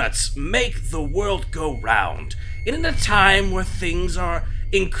 Donuts make the world go round. And in a time where things are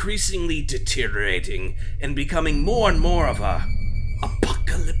increasingly deteriorating and becoming more and more of a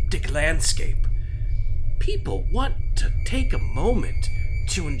apocalyptic landscape, people want to take a moment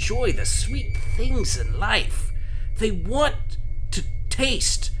to enjoy the sweet things in life. They want to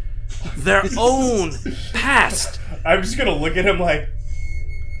taste their own past. I'm just gonna look at him like,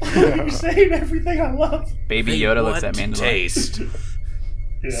 you're saying everything I love. Baby They Yoda looks want at to Mandalorian. taste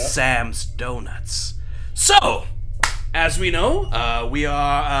Yeah. Sam's Donuts. So, as we know, we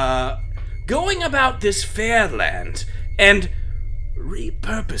are going about this fair land and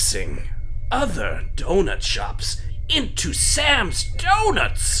repurposing other donut shops into Sam's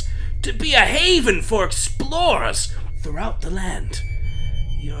Donuts to be a haven for explorers throughout the land.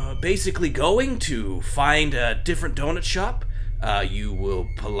 You're basically going to find a different donut shop. You will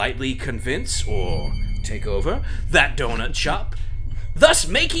politely convince or take over that donut shop, thus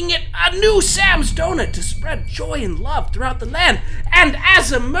making it a new Sam's Donut to spread joy and love throughout the land. And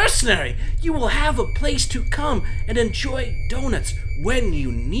as a mercenary, you will have a place to come and enjoy donuts when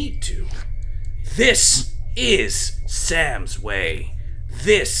you need to. This is Sam's way.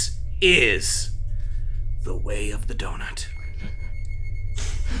 This is the way of the donut.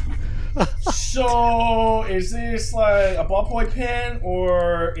 So, is this like a ballpoint pen,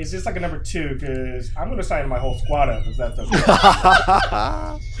 or is this like a number 2? Because I'm gonna sign my whole squad up if that's okay.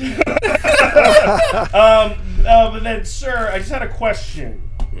 But then, sir, I just had a question.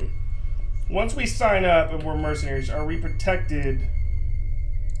 Once we sign up and we're mercenaries, are we protected?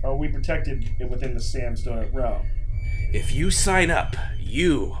 Are we protected within the Sam's Donut realm? If you sign up,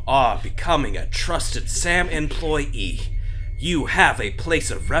 you are becoming a trusted Sam employee. You have a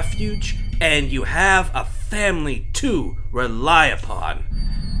place of refuge, and you have a family to rely upon.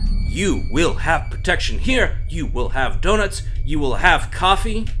 You will have protection here. You will have donuts. You will have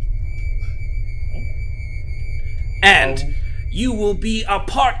coffee. And you will be a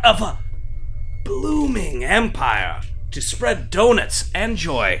part of a blooming empire to spread donuts and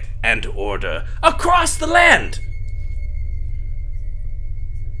joy and order across the land.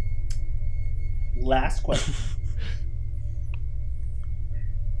 Last question.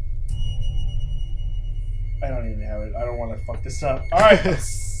 I don't even have it. I don't want to fuck this up. All right.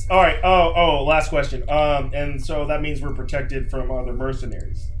 All right. Oh, last question. And so that means we're protected from other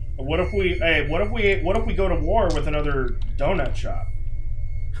mercenaries. What if we go to war with another donut shop?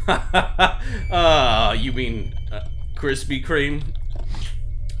 You mean Krispy Kreme?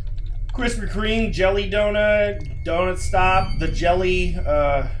 Krispy Kreme, Jelly Donut, Donut Stop, The Jelly,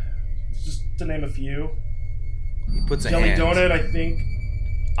 just to name a few. He puts a Jelly hand Donut, I think.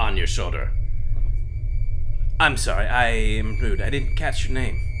 on your shoulder. I'm sorry, I am rude. I didn't catch your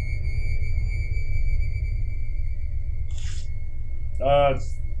name.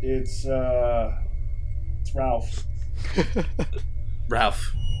 It's Ralph.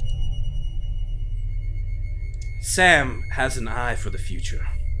 Ralph. Sam has an eye for the future.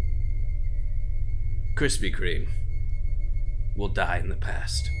 Krispy Kreme will die in the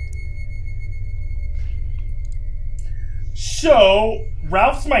past. So,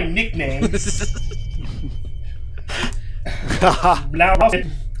 Ralph's my nickname. Now,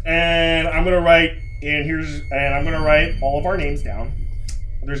 and I'm gonna write, I'm gonna write all of our names down.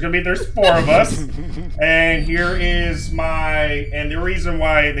 There's 4 of us, and here is and the reason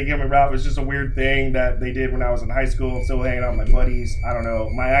why they gave me Ralph was just a weird thing that they did when I was in high school. I'm still hanging out with my buddies. I don't know.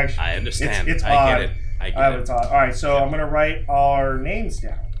 I understand. It's I odd. get it. I get it. It's odd. All right, so I'm gonna write our names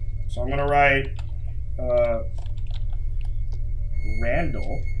down. So I'm gonna write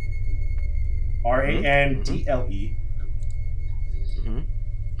Randall, Randle, and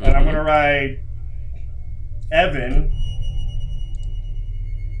I'm gonna write Evan,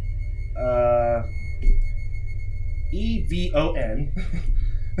 Evon.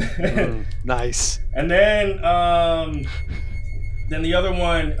 Nice. And then the other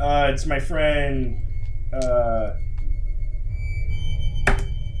one, it's my friend.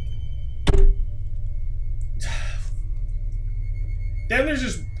 Then there's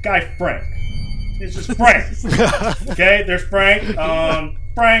this guy Frank. It's just Frank. Okay, there's Frank.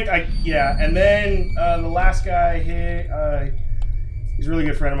 Frank, and then the last guy here, he's a really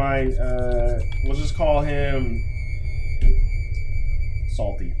good friend of mine. We'll just call him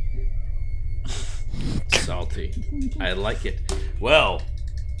Salty. Salty. I like it. Well,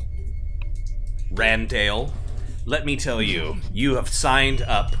 Randale, let me tell you, you have signed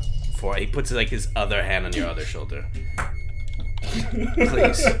up for. He puts like his other hand on your other shoulder.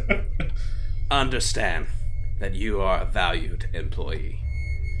 Please understand that you are a valued employee.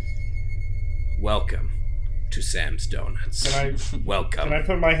 Welcome to Sam's Donuts. Welcome. Can I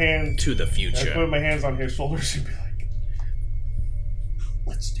put my hand to the future? Can I put my hands on his shoulders and be like,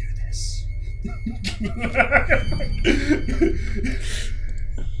 "Let's do this."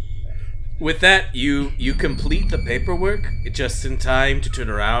 With that, you complete the paperwork just in time to turn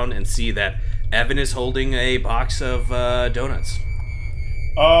around and see that Evan is holding a box of donuts.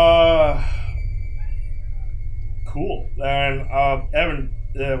 Cool. And Evan,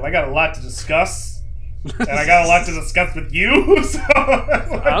 I got a lot to discuss, and I got a lot to discuss with you. So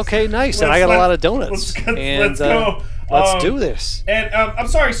okay, nice. And I got a lot of donuts. Let's go. Let's do this. And I'm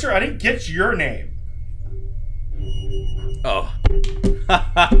sorry, sir, I didn't get your name. Oh.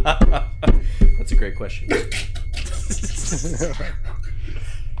 That's a great question.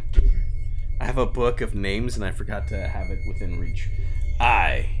 I have a book of names and I forgot to have it within reach.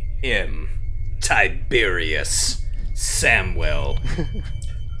 I am Tiberius Samwell.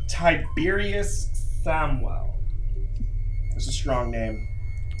 Tiberius Samwell. That's a strong name.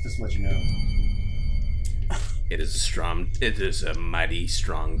 Just to let you know. It is a mighty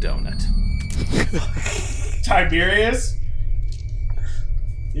strong donut. Tiberius?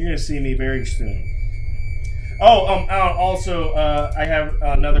 You're gonna see me very soon. Oh, also, I have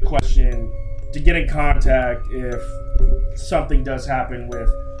another question. To get in contact if something does happen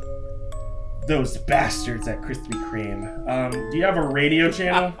with those bastards at Krispy Kreme. Do you have a radio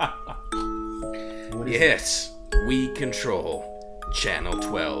channel? Yes, we control Channel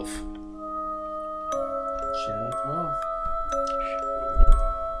 12. Channel 12.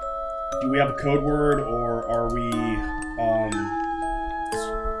 Do we have a code word, or are we?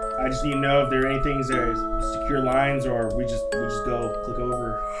 I just need to know if there are any things that are secure lines, or we just go click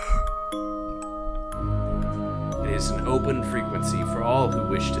over. It is an open frequency for all who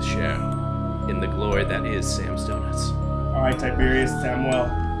wish to share in the glory that is Sam's Donuts. All right, Tiberius Samwell.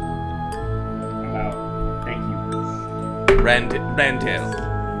 I'm out. Thank you. Randale.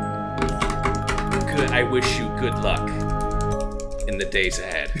 I wish you good luck in the days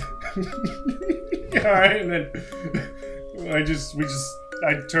ahead. All right, and then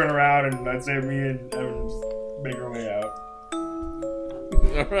I'd turn around and I'd say me and Evan just make our way out.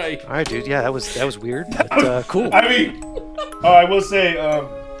 All right. All right, dude. Yeah, that was weird, but cool. I mean, I will say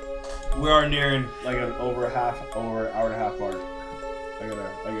we are nearing like an hour and a half mark. I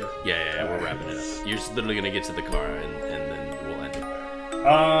gotta. Yeah, we're wrapping it up. You're just literally gonna get to the car and then we'll end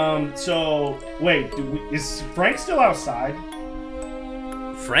it. So wait, is Frank still outside?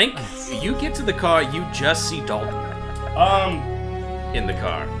 Frank, you get to the car, you just see Dalton. In the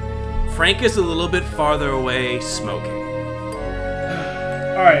car. Frank is a little bit farther away, smoking.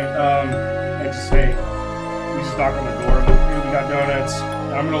 All right. I just say, We just knock on the door. I'm like, "Hey, we got donuts."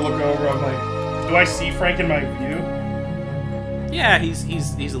 I'm gonna look over. I'm like, "Do I see Frank in my view?" Yeah, he's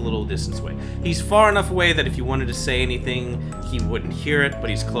a little distance away. He's far enough away that if you wanted to say anything, he wouldn't hear it, but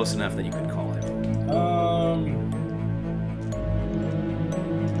he's close enough that you could call him.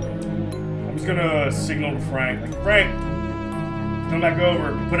 I'm just gonna signal to Frank, like, "Frank, come back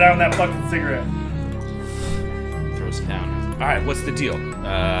over. Put down that fucking cigarette." Throws it down. All right, what's the deal?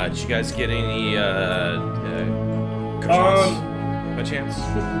 Did you guys get any croissants by chance?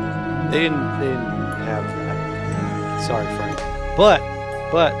 They didn't have that. Sorry, Frank. But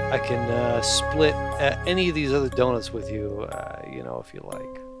I can split any of these other donuts with you, if you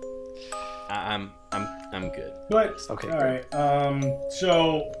like. I'm good. But Okay, all great. right.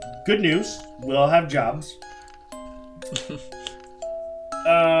 So good news. We all have jobs.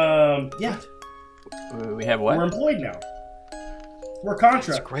 Yeah, We have we're what? employed now. We're That's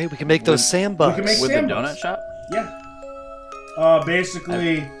contract. great. We can make those Sam bucks. can make With the Sam donut bucks. shop? Yeah.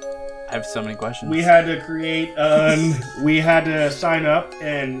 Basically, I have so many questions. we had to create. We had to sign up,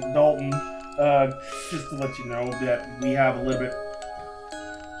 and Dalton. Just to let you know that we have a little bit.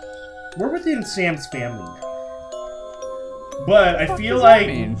 We're within Sam's family now, but I feel does that like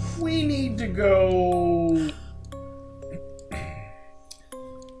mean? we need to go.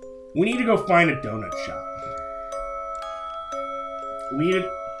 We need to go find a donut shop. We need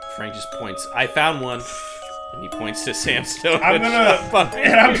to. Frank just points. I found one, and he points to Sam's donut I'm shop gonna behind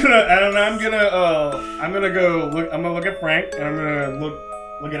and I'm you. gonna go look. I'm gonna look at Frank, and I'm gonna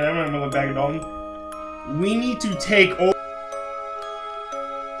look at Evan, and I'm gonna look back at Dalton. We need to take over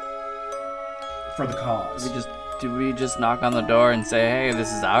for the cause. Do we just knock on the door and say, "Hey,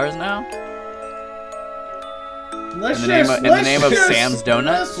 this is ours now"? Let's In the name of Sam's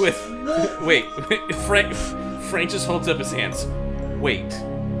Donuts? Wait, Frank just holds up his hands. Wait.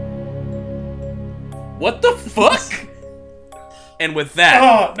 What the fuck? And with that,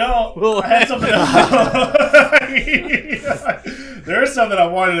 Oh no! I had something else. There's something I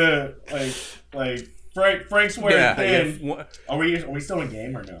wanted to like. Frank's wearing thin. Are we still in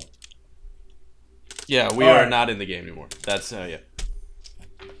game or no? yeah, we All are right. not in the game anymore. That's yeah.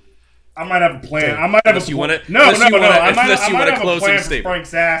 I might have a plan. I might have Unless a you plan. wanna- No. unless you wanna- I might unless you want a have a closing plan for statement.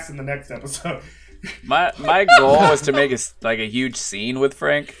 Frank's ass in the next episode. My goal was to make a huge scene with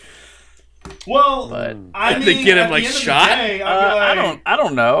Frank. Well, But I To mean, get him, at the like, end of the shot? day, I'd be like, I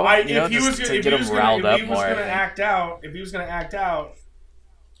don't know. if he was just gonna, to get him riled up if he was more. gonna act out,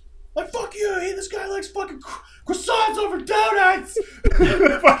 like fuck you, hey, this guy likes fucking croissants over donuts.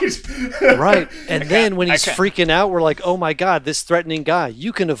 Fucking- Right. And then when I he's can't- freaking out, we're like, oh my God, this threatening guy.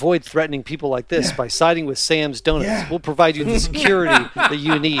 You can avoid threatening people like this by siding with Sam's Donuts. Yeah. We'll provide you the security that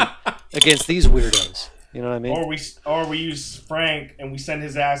you need against these weirdos. You know what I mean? Or we use Frank and we send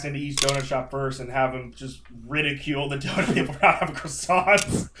his ass into East Donut Shop first and have him just ridicule the donut people for not having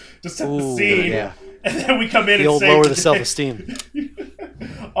croissants to set the Ooh, scene. yeah. And then we come in The and old save lower the the day. self-esteem. Hey,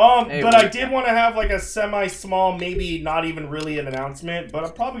 But I wait. did want to have like a semi-small, maybe not even really an announcement, but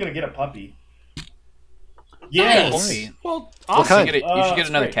I'm probably gonna get a puppy. Yes. Puppy? Well, What kind? You should get it's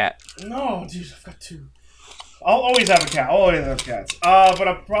another great. cat. No, dude, I've got two. I'll always have a cat. I'll always have cats. But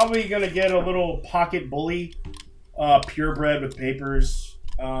I'm probably gonna get a little pocket bully, purebred with papers.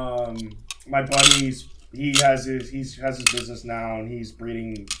 My buddy's he has his business now and he's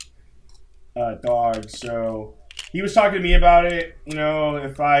breeding dogs. So he was talking to me about it. You know,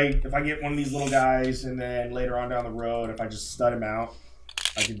 if I get one of these little guys and then later on down the road, if I just stud him out,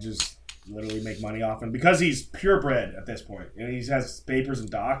 I could just literally make money off him because he's purebred at this point and he has papers and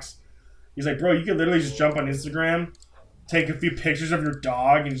docs. He's like, bro, you could literally just jump on Instagram, take a few pictures of your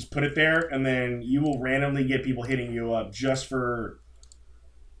dog and just put it there, and then you will randomly get people hitting you up just for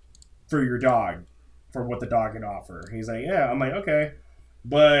your dog, for what the dog can offer. He's like, yeah. I'm like, okay.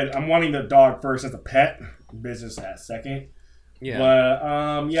 But I'm wanting the dog first as a pet, business at second. yeah.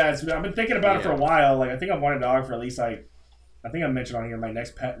 But, yeah, I've been thinking about it for a Yeah. while. Like, I think I want a dog for at least, like, I think I mentioned on here my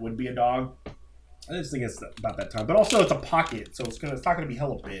next pet would be a dog. I just think it's about that time. But also, it's a pocket, so it's not going to be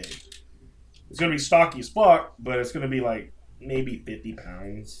hella big. It's going to be stocky as fuck, but it's going to be, like, maybe 50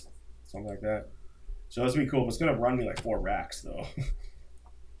 pounds, something like that. So it's going to be cool, but it's going to run me, like, 4 racks, though.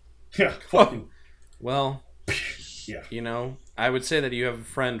 Yeah, fucking. Well, Yeah. you know, I would say that you have a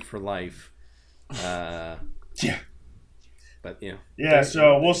friend for life. Yeah. But you know. Yeah,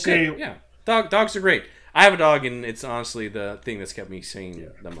 so we'll Good, see. Yeah, dogs are great. I have a dog, and it's honestly the thing that's kept me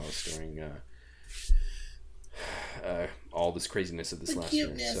sane the most during all this craziness of this last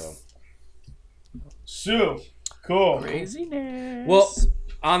year. So, Sue, cool. Craziness. well,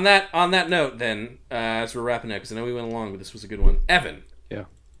 on that note, then as we're wrapping up, because I know we went along, but this was a good one. Evan, Yeah.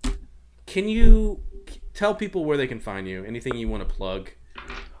 can you tell people where they can find you. Anything you want to plug.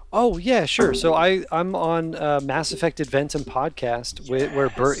 Oh yeah, sure. So I'm on Mass Effect Adventum podcast where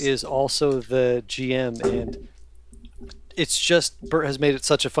Bert is also the GM, and it's just Bert has made it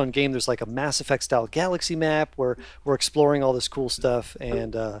such a fun game. There's like a Mass Effect style galaxy map where we're exploring all this cool stuff,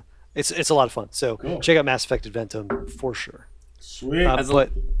 and it's a lot of fun. So check out Mass Effect Adventum for sure. Sweet.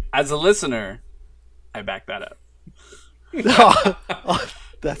 As a listener, I back that up.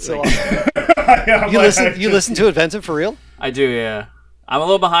 That's so awesome. You listen to Adventum for real? I do, yeah. I'm a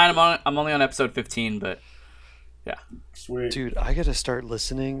little behind. I'm only on episode 15, but yeah. Sweet. Dude, I gotta start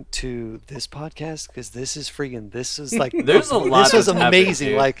listening to this podcast because this is like There's a lot. This was that's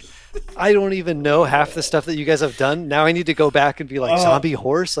amazing. happened, Like, I don't even know half the stuff that you guys have done. Now I need to go back and be like Zombie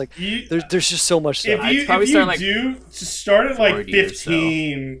Horse. Like, there's just so much stuff. Start at like 40 or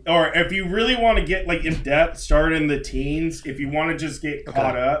 15, or if you really want to get like in depth, start in the teens. If you want to just get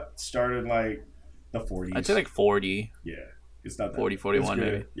caught up, start in like the 40s. I'd say like 40. Yeah, it's not that 40, 41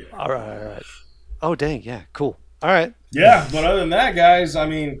 maybe. Yeah. All right. Oh dang, yeah, cool. All right. Yeah, but other than that, guys, I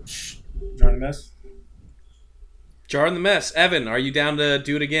mean, join the mess. Jar in the Mess. Evan, are you down to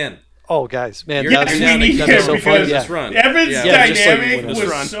do it again? Oh, guys, man, Yeah, that'd we need be so it fun. because Yeah. This run. Evan's Yeah, just like dynamic this was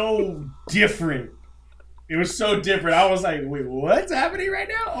run. so different. It was so different. I was like, wait, what's happening right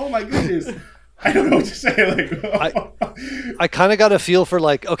now? Oh my goodness. I don't know what to say. Like, I kind of got a feel for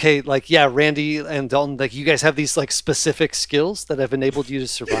like, okay, like, yeah, Randy and Dalton, like, you guys have these like specific skills that have enabled you to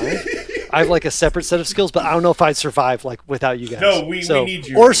survive. I have like a separate set of skills, but I don't know if I'd survive like without you guys. No, we need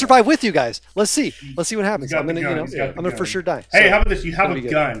you. Or survive with you guys. Let's see what happens. got I'm gonna, the gun. you He's know, got the I'm gonna for gun. sure die. Hey, So, how about this? You have gonna a be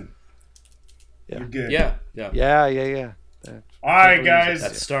good. gun. Yeah. You're good. Yeah. Yeah. All right, guys.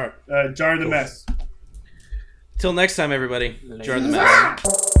 Let's start. Jar the mess. Till next time, everybody. Jar in the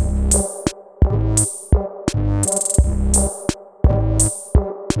Mess.